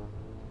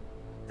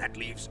 That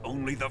leaves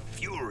only the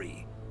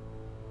Fury.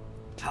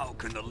 How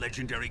can the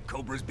legendary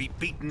Cobras be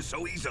beaten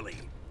so easily?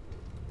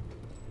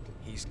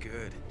 He's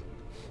good.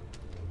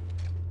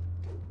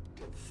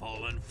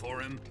 Fallen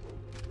for him?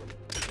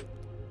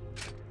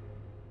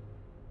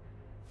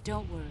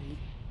 Don't worry.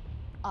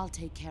 I'll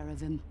take care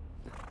of him.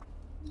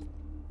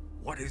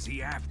 What is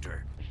he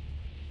after?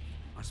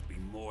 must be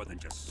more than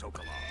just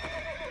Sokolov.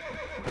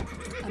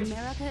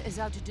 America is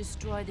out to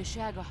destroy the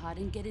Shagohod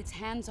and get its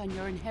hands on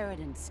your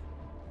inheritance.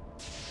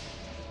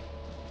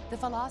 The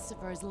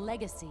philosopher's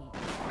legacy.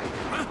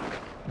 Huh?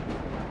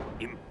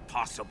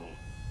 Impossible.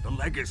 The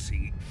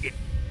legacy,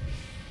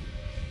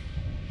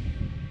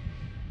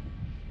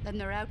 Then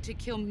they're out to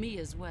kill me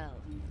as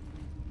well.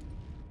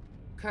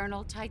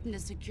 Colonel, tighten the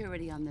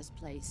security on this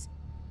place.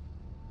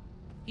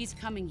 He's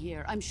coming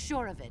here, I'm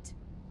sure of it.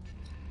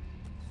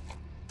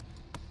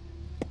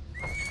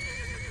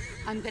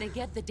 I'm gonna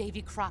get the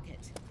Davy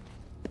Crockett.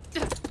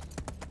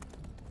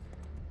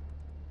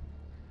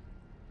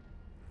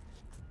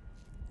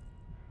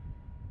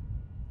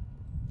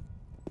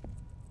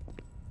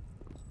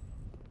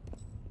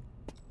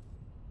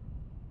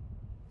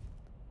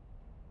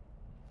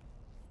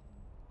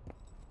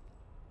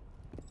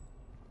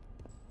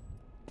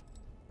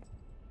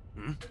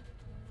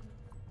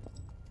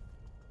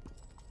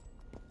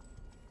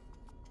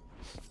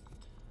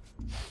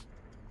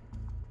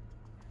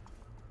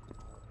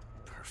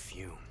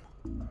 Perfume.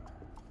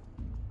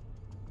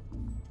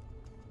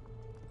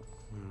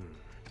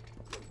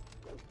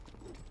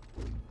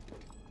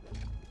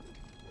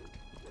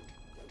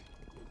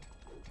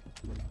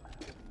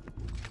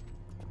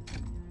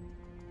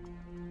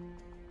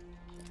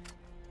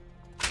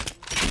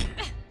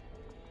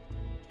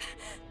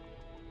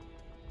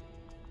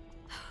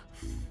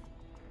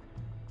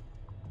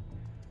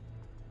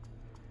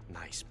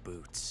 Nice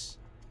boots.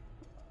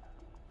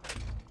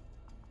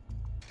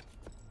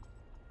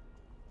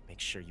 Make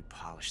sure you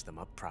polish them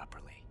up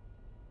properly.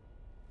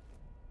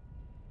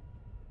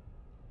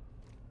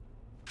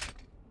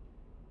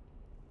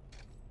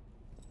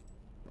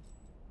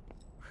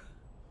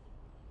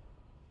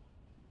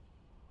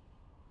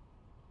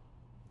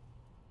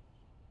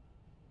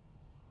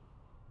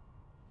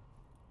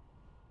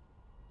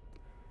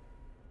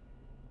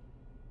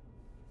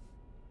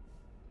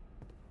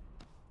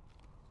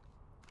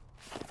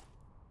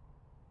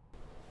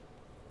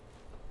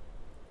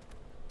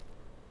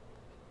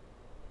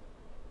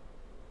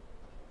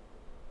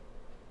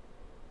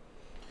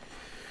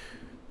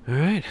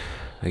 Alright,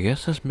 I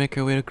guess let's make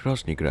our way to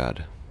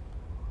Groznygrad.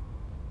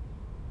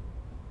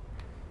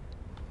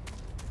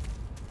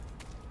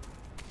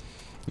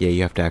 Yeah,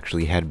 you have to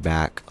actually head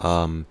back.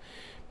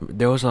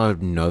 There was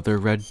another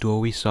red door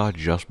we saw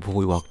just before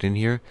we walked in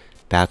here.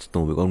 That's the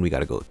one we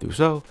gotta go through.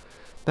 So,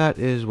 that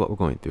is what we're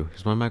going through.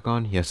 Is my mic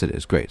on? Yes, it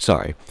is. Great.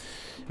 Sorry.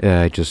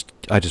 I just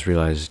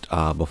realized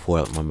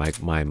before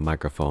my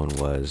microphone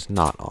was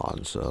not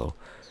on. So,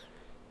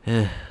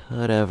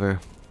 whatever.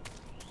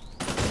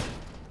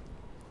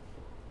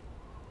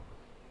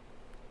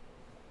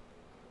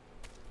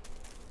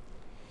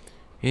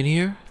 In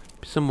here,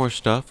 some more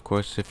stuff. Of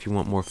course, if you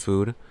want more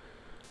food,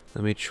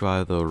 let me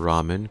try the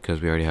ramen because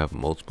we already have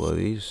multiple of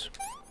these.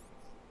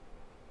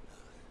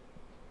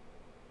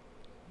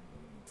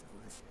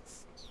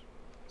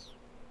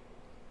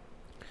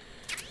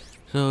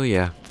 So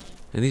yeah,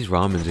 and these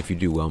ramens, if you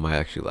do well, might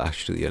actually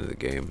last you to the end of the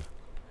game.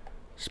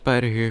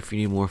 Spider here if you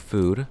need more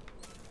food.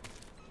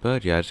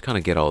 But yeah, just kind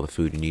of get all the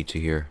food you need to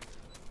here.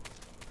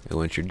 And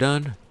once you're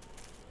done,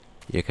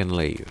 you can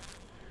leave.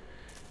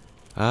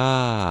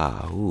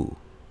 Ooh.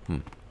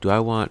 Do I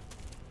want...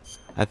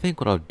 I think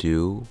what I'll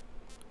do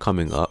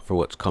coming up, for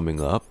what's coming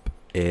up,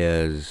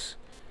 is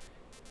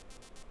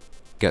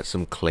get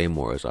some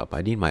claymores up.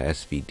 I need my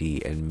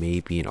SVD and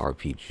maybe an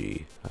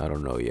RPG. I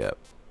don't know yet.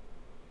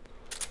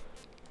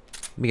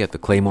 Let me get the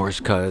claymores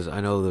because I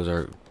know those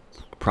are...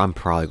 I'm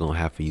probably going to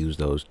have to use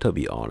those, to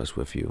be honest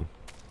with you.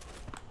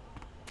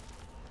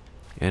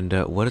 And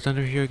what is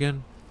under here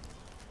again?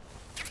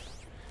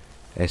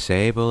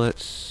 SA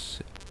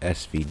bullets,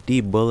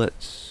 SVD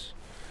bullets.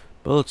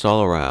 Bullets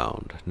all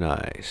around.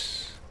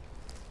 Nice.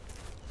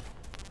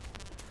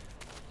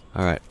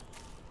 Alright.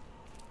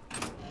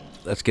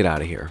 Let's get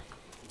out of here.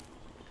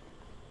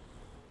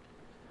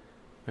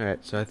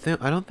 Alright, so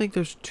I don't think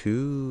there's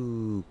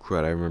two...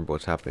 Crud, I remember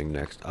what's happening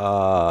next.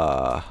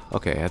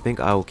 Okay, I think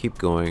I will keep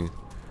going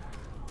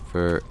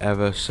for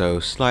ever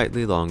so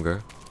slightly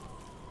longer.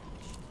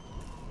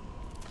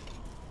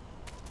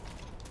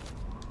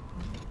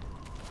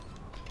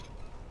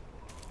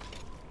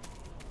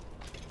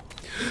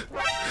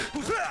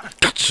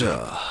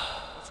 Gotcha!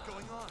 What's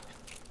going on?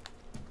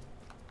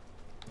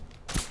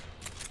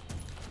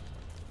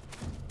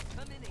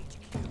 Come in,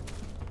 HQ.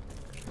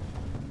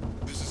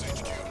 This is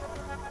HQ.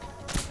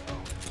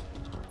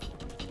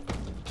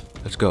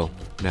 Let's go,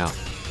 now.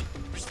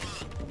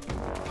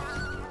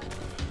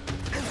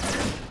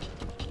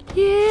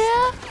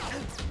 Yeah?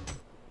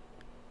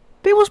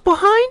 They was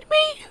behind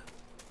me?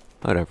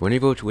 Whatever,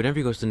 whenever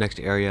you go to the next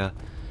area,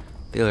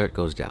 the alert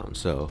goes down,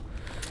 so...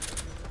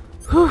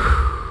 Whew.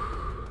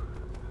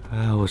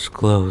 That was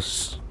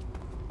close.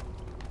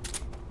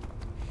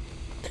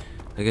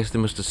 I guess they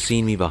must have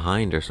seen me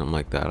behind or something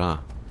like that, huh?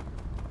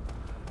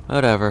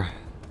 Whatever.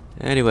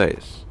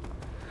 Anyways.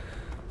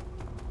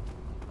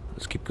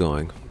 Let's keep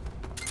going.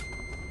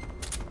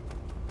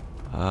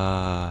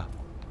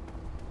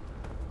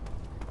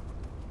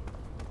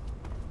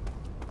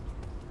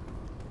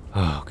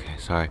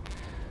 sorry.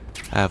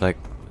 I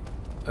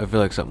feel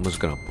like something was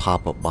gonna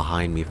pop up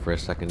behind me for a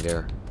second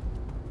there.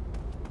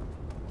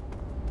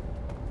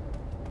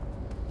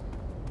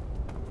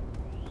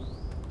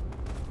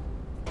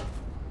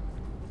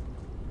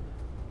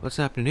 What's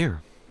happening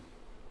here?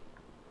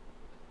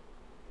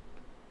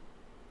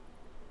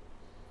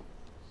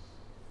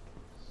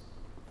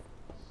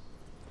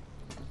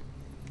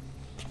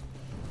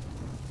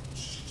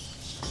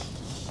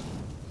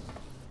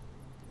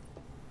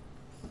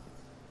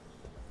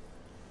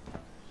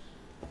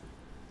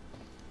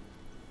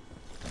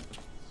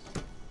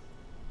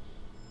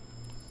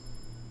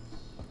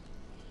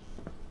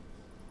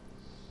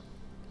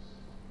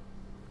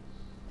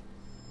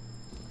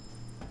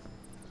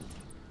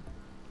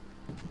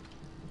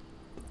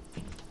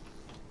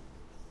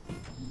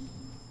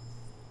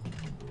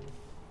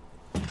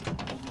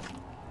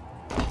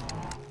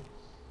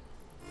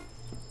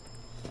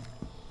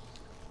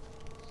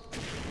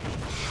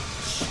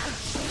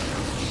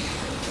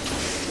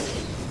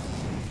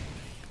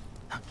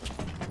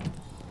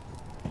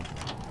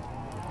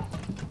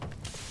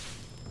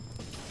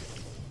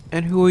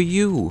 And who are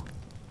you?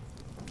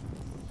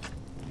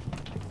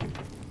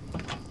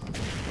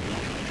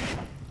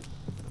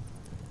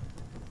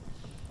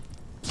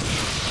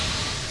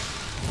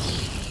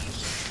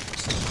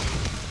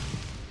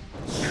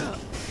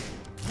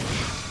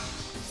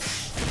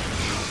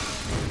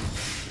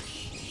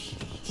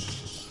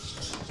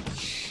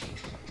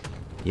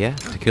 Yeah,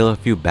 to kill a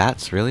few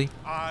bats, really?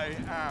 I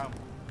am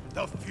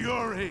the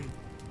Fury.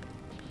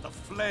 The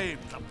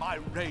flames of my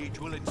rage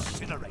will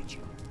incinerate you.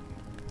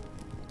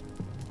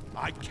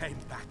 I came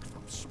back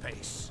from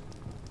space.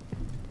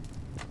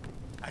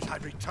 As I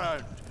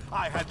returned,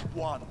 I had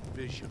one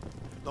vision.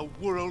 The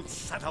world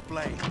set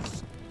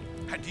ablaze.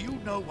 And do you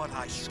know what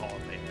I saw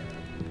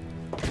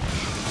there?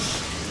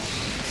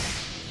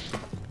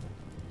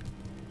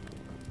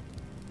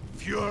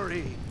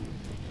 Fury.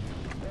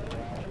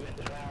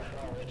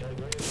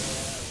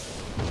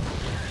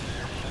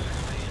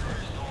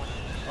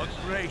 A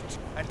great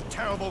and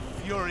terrible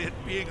fury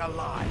at being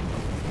alive.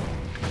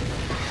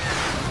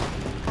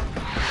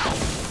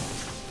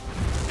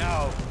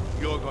 Now,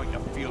 you're going to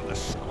feel the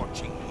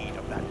scorching heat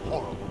of that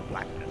horrible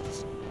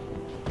blackness.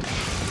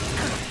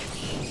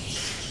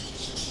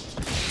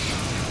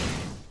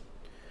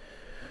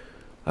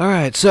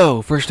 Alright,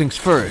 so, first things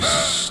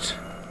first.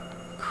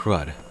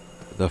 Crud.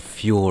 The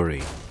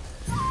Fury.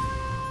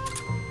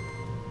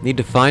 Need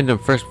to find him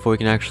first before we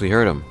can actually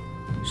hurt him.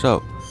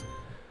 So,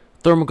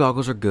 thermal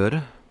goggles are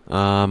good.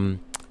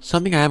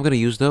 Something I am going to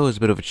use, though, is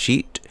a bit of a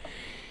cheat.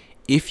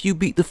 If you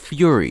beat the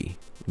Fury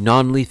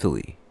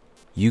non-lethally,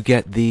 you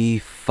get the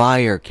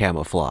fire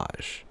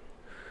camouflage.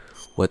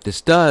 What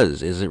this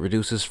does is it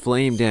reduces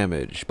flame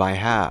damage by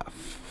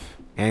half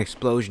and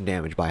explosion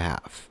damage by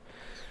half,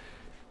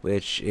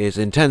 which is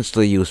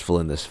intensely useful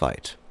in this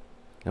fight.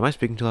 Am I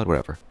speaking too loud?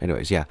 Whatever.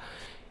 Anyways, yeah,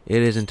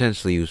 it is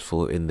intensely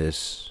useful in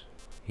this,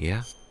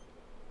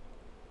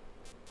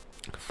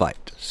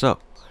 fight. So,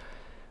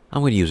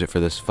 I'm going to use it for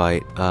this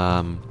fight.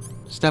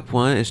 Step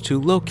 1 is to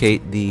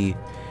locate the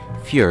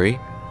Fury.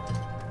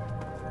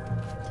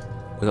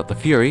 Without the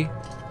Fury,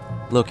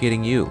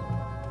 locating you.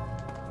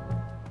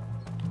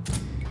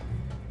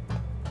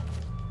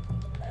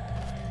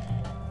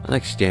 I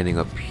like standing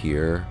up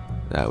here.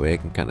 That way I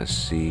can kind of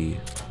see.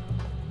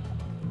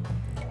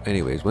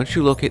 Anyways, once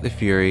you locate the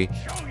Fury...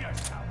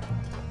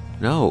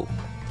 No!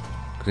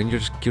 Because then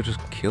you'll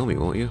just kill me,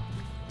 won't you?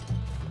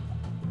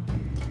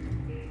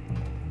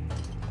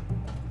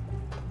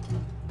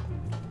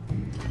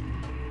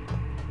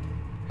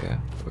 Yeah,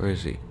 where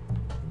is he?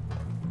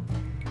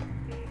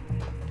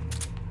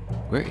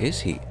 Where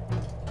is he?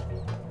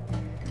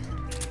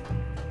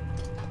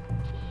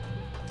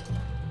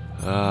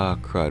 Ah,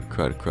 crud,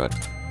 crud, crud.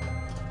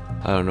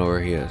 I don't know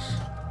where he is.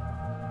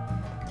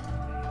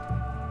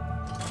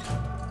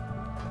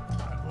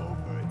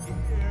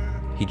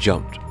 He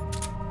jumped.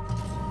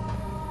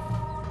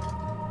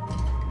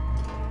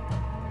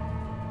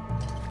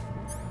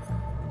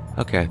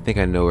 Okay, I think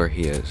I know where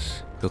he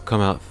is. He'll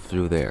come out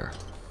through there.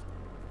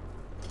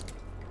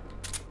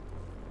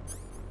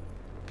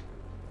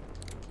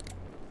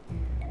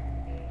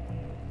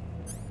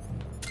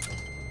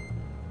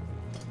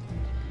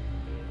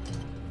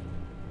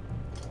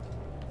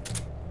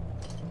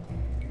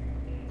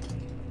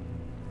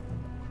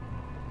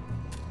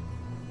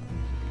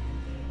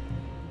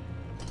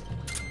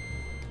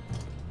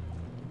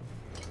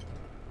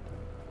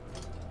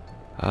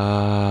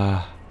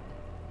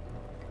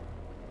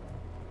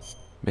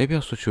 Maybe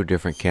I'll switch to a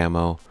different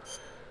camo,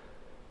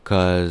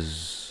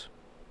 cause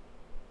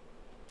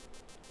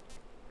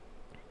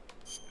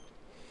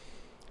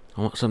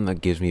I want something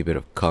that gives me a bit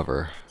of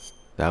cover.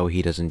 That way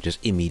he doesn't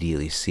just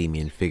immediately see me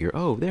and figure,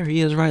 oh, there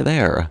he is right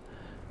there.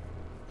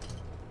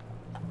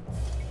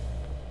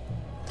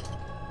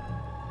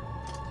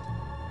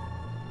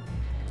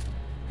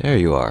 There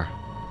you are.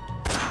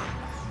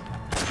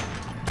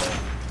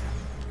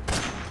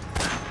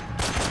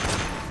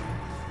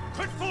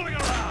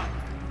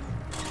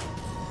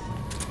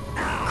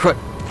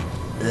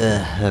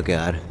 Ugh, oh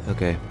god.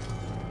 Okay.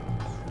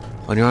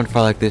 When you're on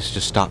fire like this,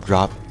 just stop,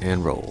 drop,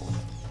 and roll.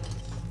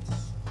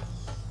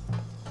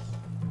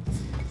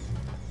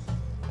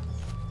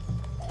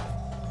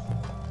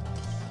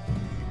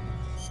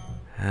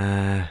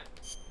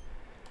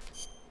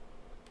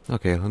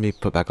 Okay, let me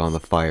put back on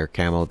the fire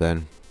camo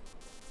then.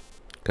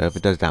 Because if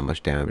it does that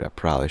much damage, I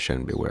probably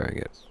shouldn't be wearing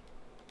it.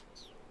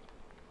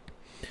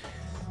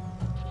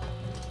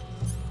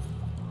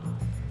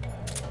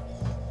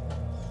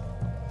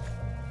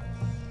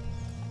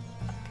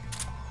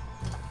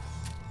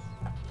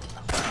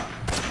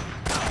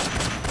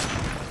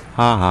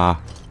 Haha.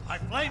 My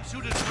flame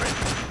suit is ready.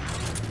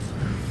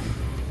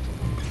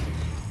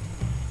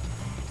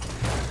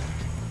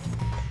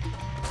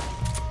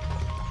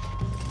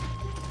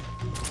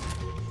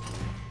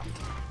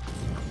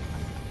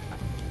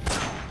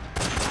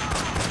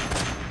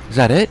 Is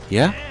that it?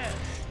 Yeah?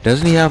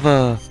 Doesn't he have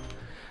a...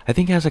 I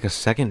think he has like a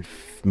second...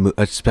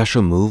 a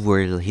special move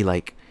where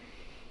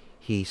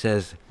he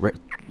says,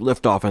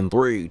 lift off in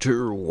 3,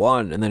 2,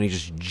 1, and then he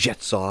just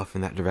jets off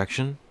in that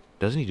direction.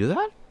 Doesn't he do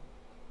that?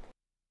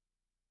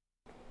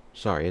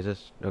 Sorry, is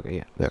this... Okay,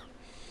 yeah, there.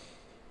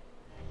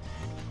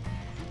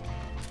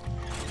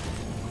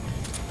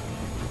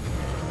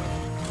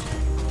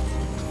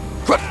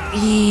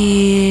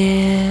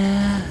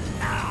 Yeah.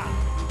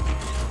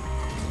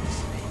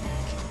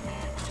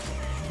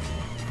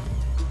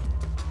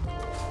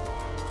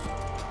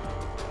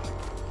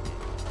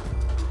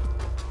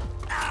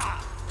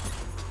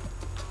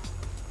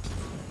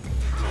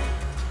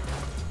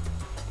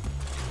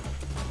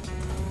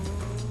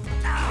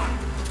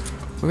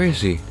 Where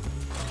is he?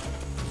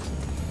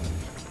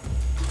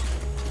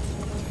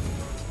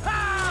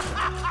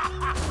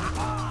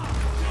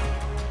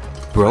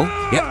 Bro?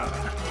 Yep.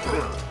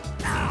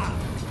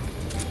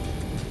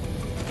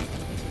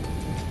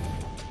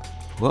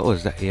 What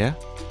was that? Yeah?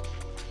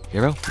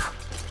 Hero?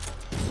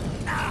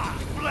 I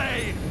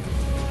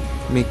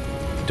mean,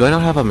 do I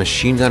not have a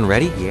machine gun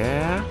ready?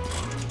 Yeah?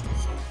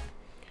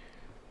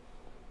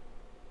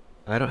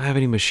 I don't have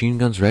any machine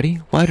guns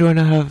ready? Why do I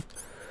not have...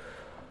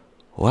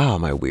 Wow,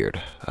 am I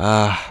weird.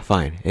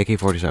 Fine.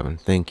 AK-47.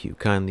 Thank you.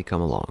 Kindly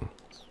come along.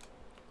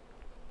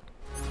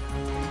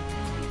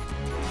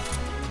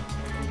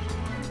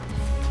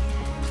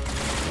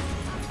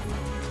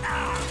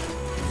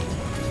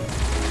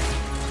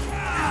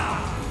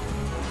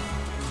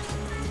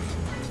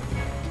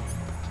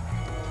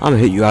 I'm gonna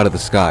hit you out of the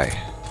sky.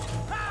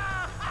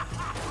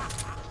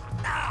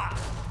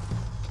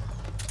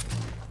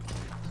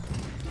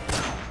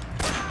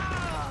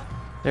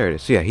 There it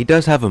is. So yeah, he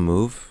does have a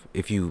move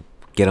if you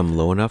get him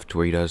low enough to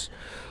where he does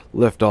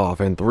lift off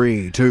in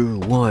 3, 2,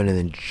 1 and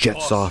then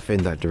jets off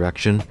in that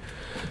direction.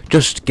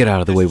 Just get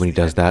out of the way when he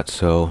does that,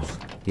 so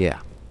yeah.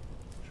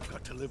 You've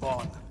got to live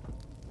on.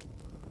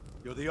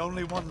 You're the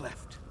only one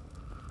left.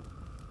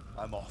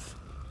 I'm off.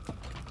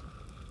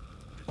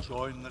 To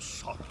join the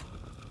sorrow.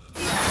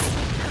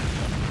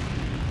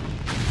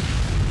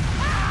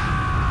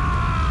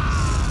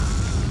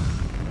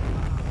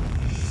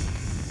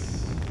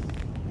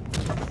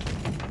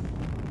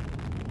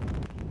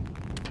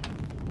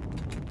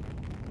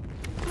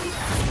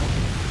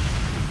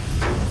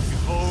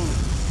 Behold,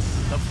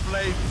 the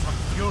flames of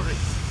fury,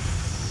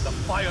 the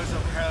fires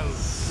of hell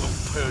will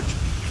purge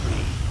me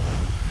clean.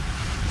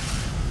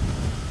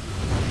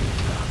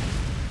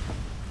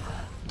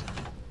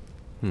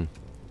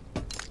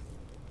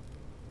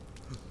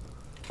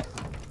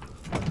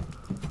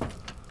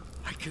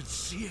 I can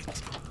see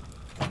it.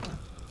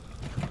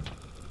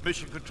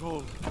 Mission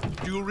Control,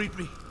 do you read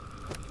me?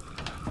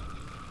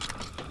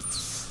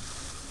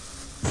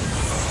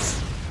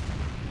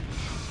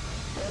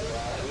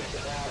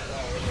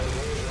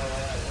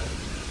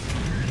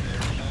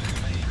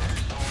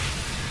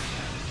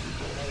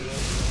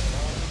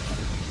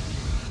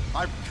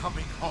 I'm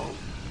coming home.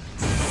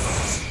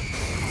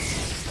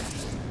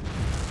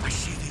 I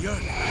see the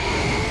earth.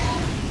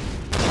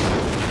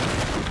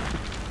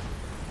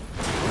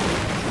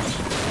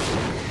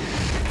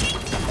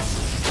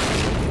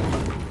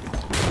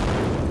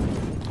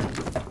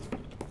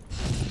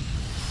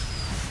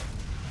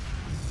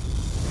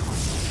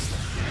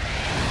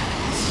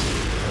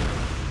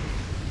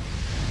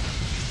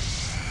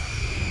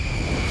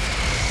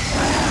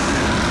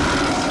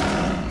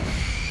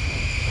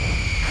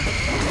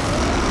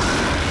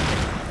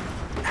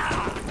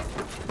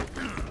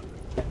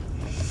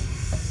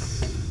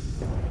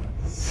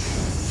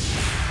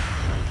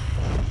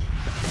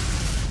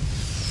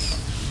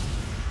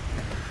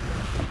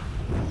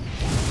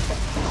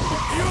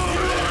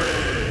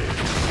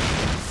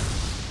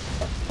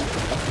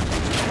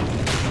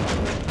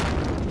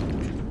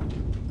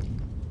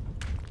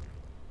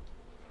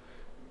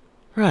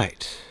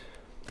 Right.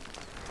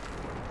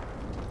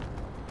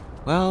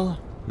 Well,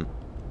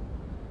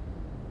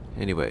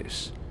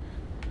 anyways.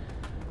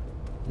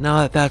 Now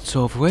that that's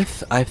over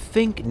with, I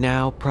think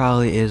now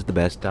probably is the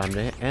best time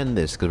to end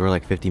this, because we're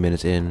like 50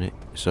 minutes in,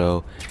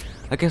 so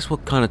I guess we'll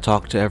kind of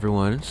talk to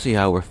everyone and see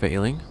how we're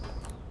failing,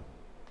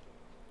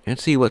 and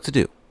see what to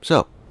do.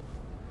 So,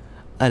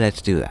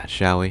 let's do that,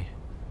 shall we?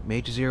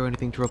 Mage Zero,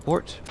 anything to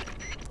report?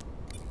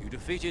 You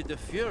defeated the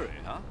Fury,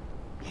 huh?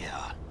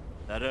 Yeah,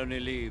 That only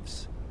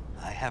leaves...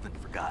 I haven't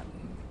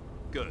forgotten.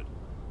 Good.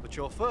 But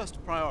your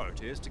first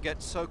priority is to get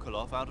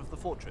Sokolov out of the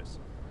fortress.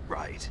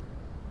 Right.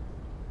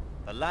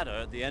 The ladder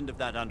at the end of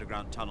that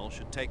underground tunnel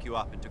should take you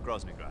up into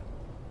Groznygrad.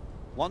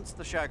 Once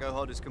the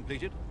Shagohod is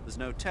completed, there's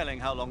no telling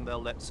how long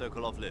they'll let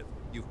Sokolov live.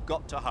 You've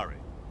got to hurry.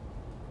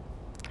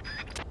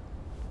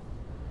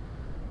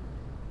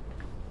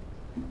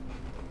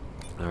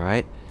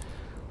 Alright.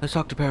 Let's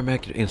talk to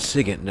Paramedic and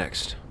Sigint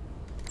next.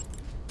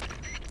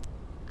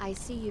 I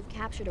see you've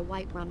captured a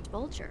white-rumped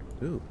vulture.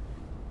 Ooh.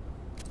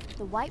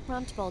 The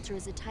white-rumped vulture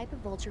is a type of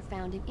vulture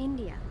found in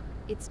India.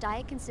 Its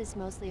diet consists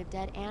mostly of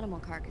dead animal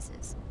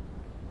carcasses.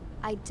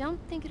 I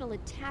don't think it'll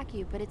attack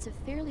you, but it's a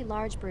fairly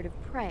large bird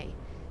of prey,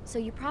 so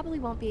you probably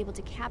won't be able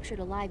to capture it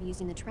alive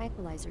using the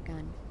tranquilizer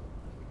gun.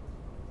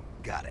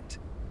 Got it.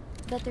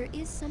 But there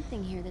is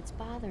something here that's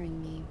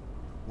bothering me.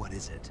 What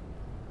is it?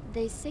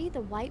 They say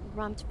the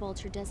white-rumped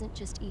vulture doesn't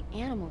just eat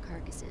animal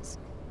carcasses.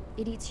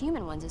 It eats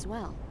human ones as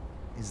well.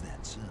 Is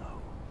that so?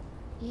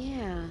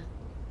 Yeah.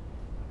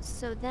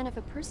 So then if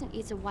a person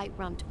eats a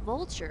white-rumped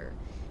vulture,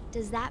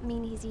 does that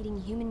mean he's eating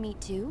human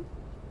meat too?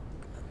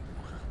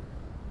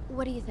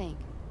 What do you think?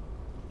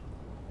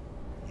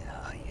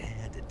 Yeah, you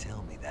had to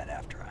tell me that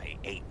after I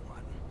ate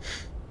one.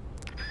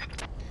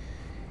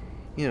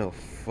 You know,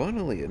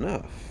 funnily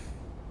enough,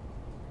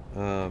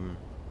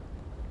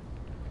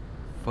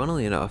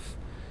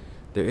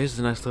 there is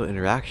a nice little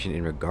interaction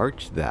in regard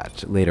to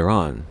that later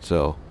on,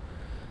 so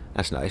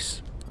that's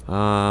nice.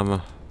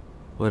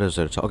 What is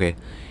it? Okay,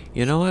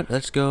 you know what?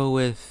 Let's go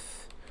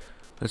with,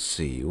 let's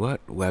see,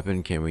 what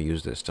weapon can we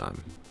use this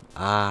time?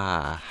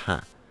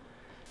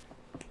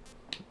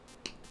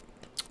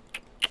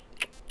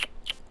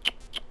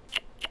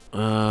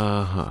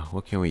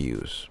 What can we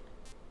use?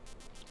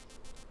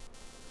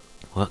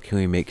 What can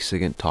we make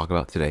Sigint talk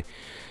about today?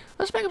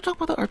 Let's make him talk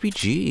about the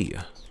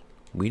RPG.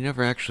 We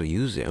never actually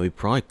used it, and we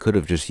probably could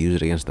have just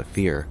used it against the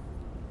Fear.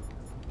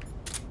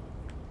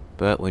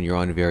 But when you're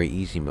on very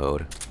easy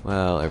mode,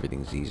 well,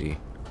 everything's easy.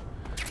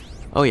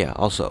 Oh yeah,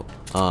 also,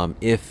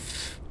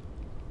 if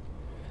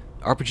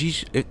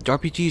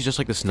RPG is just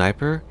like the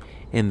sniper,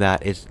 in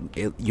that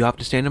you have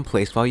to stand in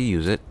place while you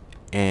use it,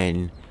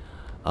 and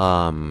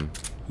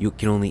you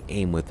can only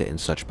aim with it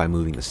and such by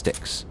moving the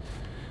sticks.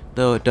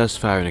 Though it does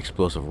fire an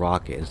explosive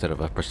rocket instead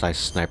of a precise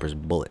sniper's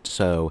bullet,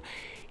 so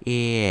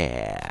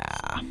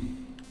yeah.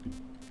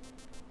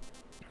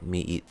 Let me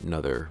eat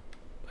another,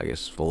 I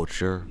guess,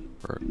 vulture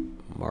or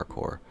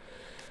markhor.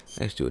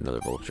 Let's do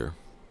another vulture.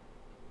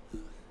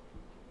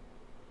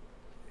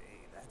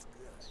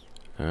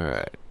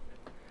 Alright.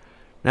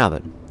 Now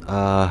then,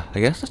 I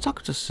guess let's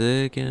talk to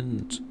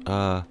Sigint.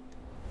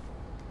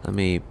 Let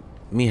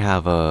me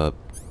have the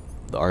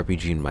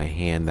RPG in my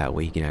hand, that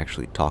way he can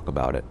actually talk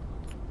about it.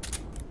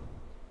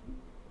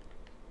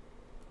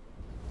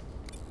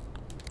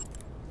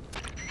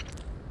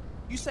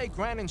 You say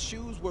Grannon's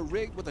shoes were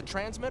rigged with a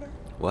transmitter?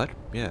 What?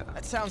 Yeah.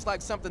 That sounds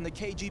like something the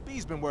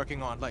KGB's been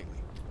working on lately.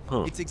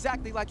 Huh. It's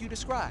exactly like you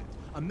described.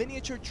 A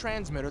miniature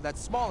transmitter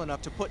that's small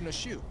enough to put in a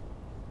shoe.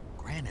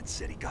 Grannon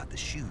said he got the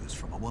shoes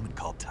from a woman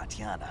called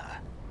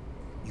Tatiana.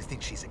 You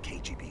think she's a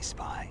KGB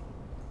spy?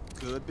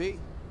 Could be.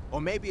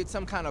 Or maybe it's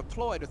some kind of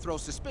ploy to throw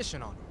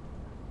suspicion on her.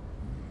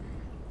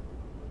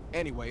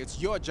 Anyway, it's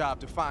your job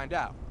to find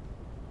out.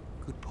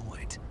 Good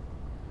point.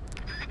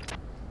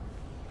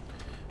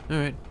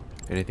 Alright.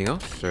 Anything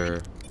else,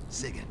 or?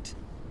 Sigint.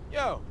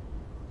 Yo!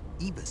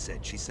 Eva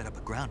said she set up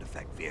a ground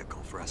effect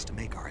vehicle for us to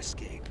make our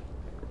escape.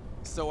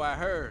 So I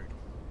heard.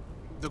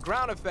 The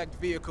ground effect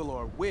vehicle,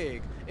 or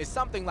WIG, is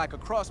something like a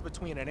cross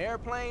between an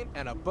airplane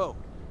and a boat.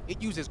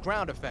 It uses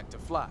ground effect to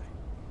fly.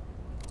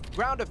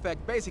 Ground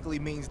effect basically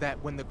means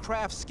that when the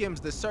craft skims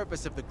the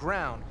surface of the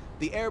ground,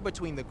 the air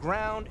between the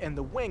ground and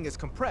the wing is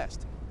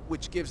compressed,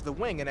 which gives the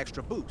wing an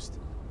extra boost.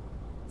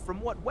 From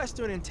what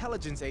Western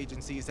intelligence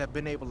agencies have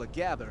been able to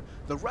gather,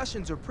 the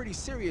Russians are pretty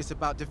serious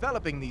about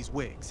developing these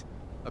WIGs.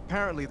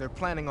 Apparently they're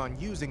planning on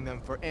using them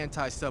for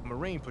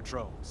anti-submarine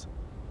patrols.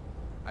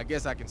 I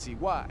guess I can see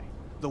why.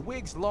 The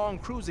WIG's long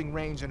cruising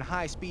range and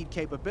high-speed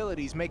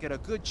capabilities make it a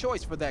good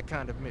choice for that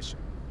kind of mission.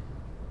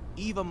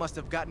 Eva must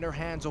have gotten her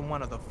hands on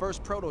one of the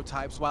first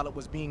prototypes while it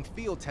was being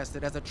field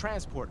tested as a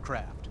transport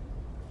craft.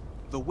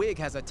 The WIG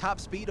has a top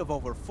speed of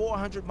over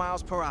 400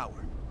 miles per hour,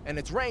 and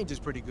its range is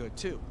pretty good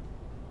too.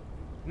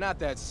 Not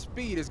that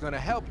speed is gonna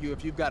help you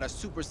if you've got a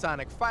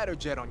supersonic fighter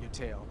jet on your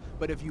tail,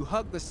 but if you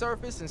hug the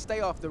surface and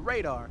stay off the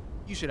radar,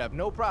 you should have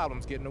no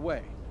problems getting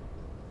away.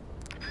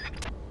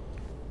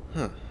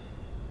 Huh.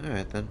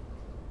 Alright then.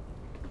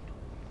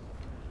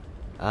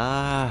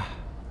 I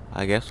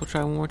guess we'll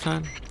try one more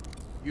time.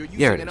 You're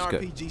using an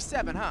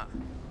RPG-7, huh?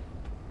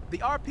 The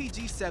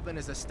RPG-7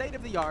 is a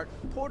state-of-the-art,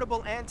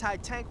 portable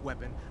anti-tank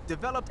weapon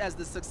developed as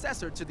the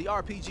successor to the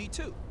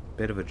RPG-2.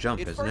 Bit of a jump,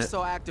 isn't it? It first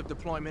saw active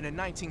deployment in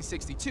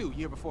 1962,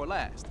 year before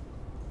last.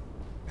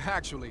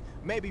 Actually,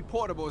 maybe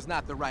portable is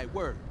not the right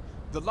word.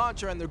 The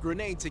launcher and the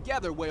grenade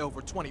together weigh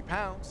over 20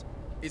 pounds.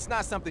 It's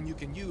not something you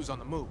can use on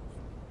the move.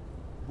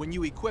 When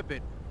you equip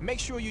it, make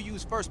sure you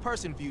use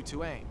first-person view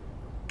to aim.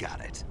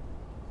 Got it.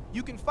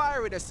 You can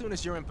fire it as soon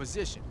as you're in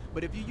position,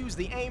 but if you use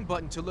the aim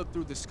button to look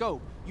through the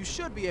scope, you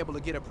should be able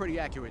to get a pretty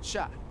accurate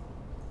shot.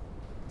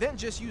 Then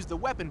just use the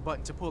weapon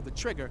button to pull the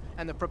trigger,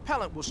 and the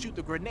propellant will shoot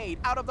the grenade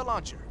out of the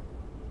launcher.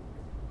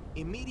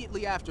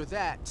 Immediately after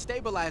that,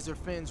 stabilizer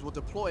fins will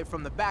deploy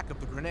from the back of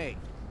the grenade.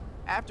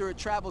 After it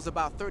travels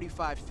about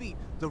 35 feet,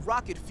 the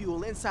rocket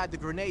fuel inside the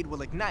grenade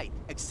will ignite,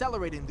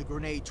 accelerating the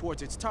grenade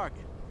towards its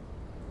target.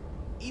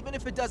 Even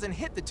if it doesn't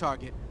hit the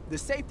target, the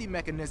safety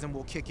mechanism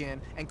will kick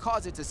in and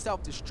cause it to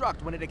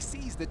self-destruct when it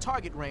exceeds the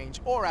target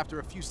range or after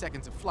a few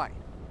seconds of flight.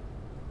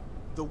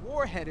 The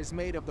warhead is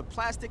made of the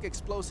plastic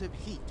explosive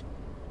heat.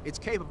 It's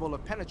capable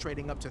of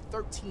penetrating up to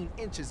 13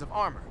 inches of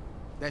armor.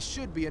 That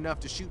should be enough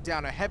to shoot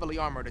down a heavily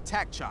armored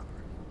attack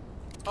chopper.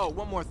 Oh,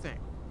 one more thing.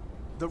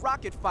 The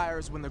rocket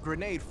fires when the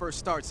grenade first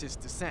starts its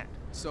descent,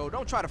 so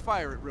don't try to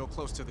fire it real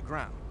close to the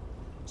ground.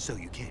 So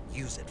you can't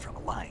use it from a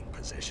lying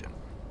position.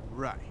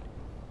 Right.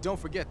 Don't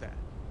forget that.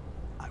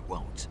 I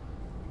won't.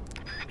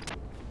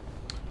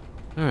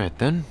 Alright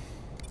then.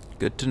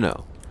 Good to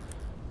know.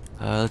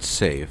 Let's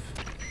save.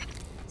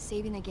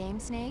 Saving the game,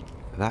 Snake?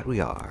 That we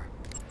are.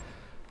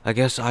 I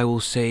guess I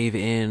will save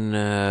in,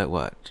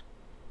 what?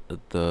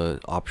 The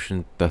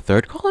option, the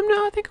third column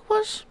now, I think it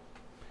was?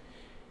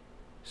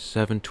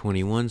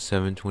 721,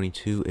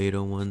 722,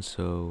 801,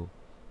 so...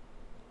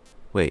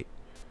 Wait.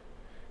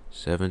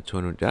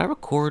 720, did I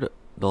record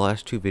the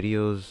last two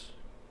videos,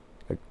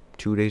 like,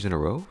 2 days in a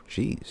row?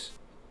 Jeez.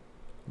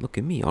 Look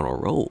at me on a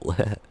roll.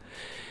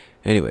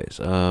 Anyways,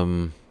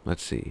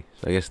 let's see.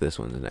 So I guess this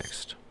one's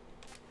next.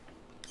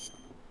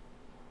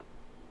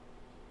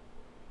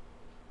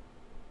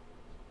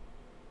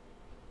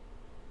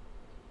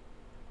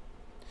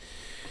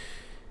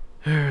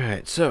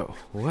 Alright, so,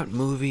 what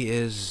movie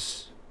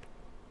is...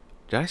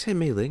 Did I say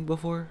Mei Ling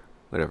before?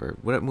 Whatever.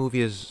 What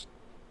movie is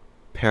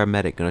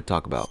Paramedic gonna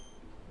talk about?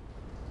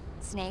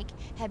 Snake,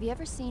 have you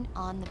ever seen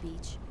On the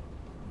Beach?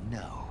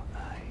 No,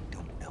 I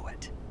don't know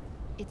it.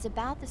 It's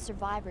about the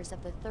survivors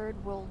of the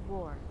Third World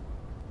War.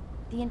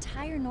 The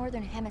entire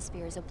northern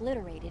hemisphere is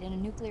obliterated in a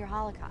nuclear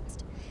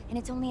holocaust, and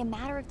it's only a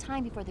matter of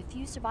time before the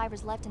few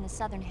survivors left in the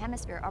southern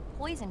hemisphere are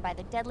poisoned by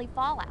the deadly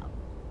fallout.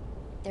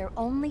 Their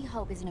only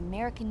hope is an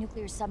American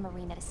nuclear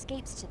submarine that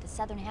escapes to the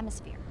southern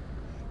hemisphere.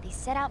 They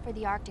set out for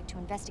the Arctic to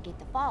investigate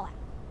the fallout.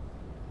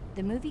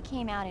 The movie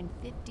came out in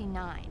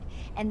 '59,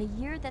 and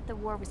the year that the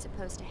war was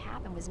supposed to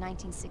happen was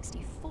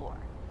 1964.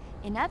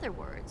 In other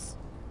words,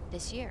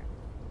 this year.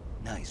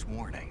 Nice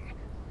warning.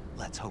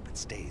 Let's hope it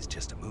stays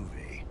just a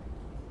movie.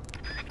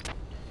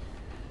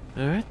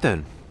 Alright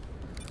then.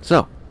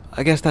 So,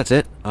 I guess that's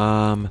it.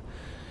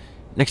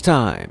 Next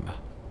time,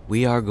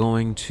 we are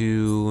going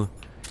to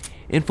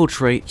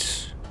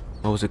infiltrate,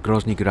 what was it,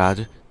 Grozny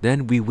Grad.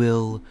 Then we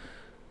will,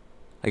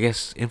 I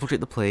guess,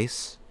 infiltrate the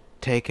place,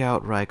 take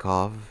out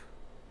Rykov.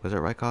 Was it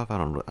Rykov? I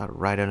don't know.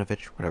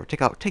 Raidanovich, whatever.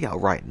 Take out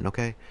Raiden,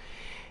 okay?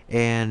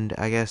 And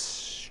I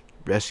guess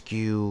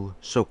rescue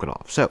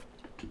Sokolov. So,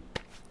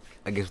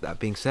 I guess that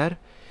being said,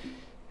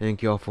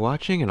 thank you all for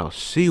watching, and I'll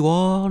see you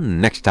all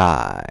next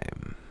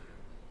time.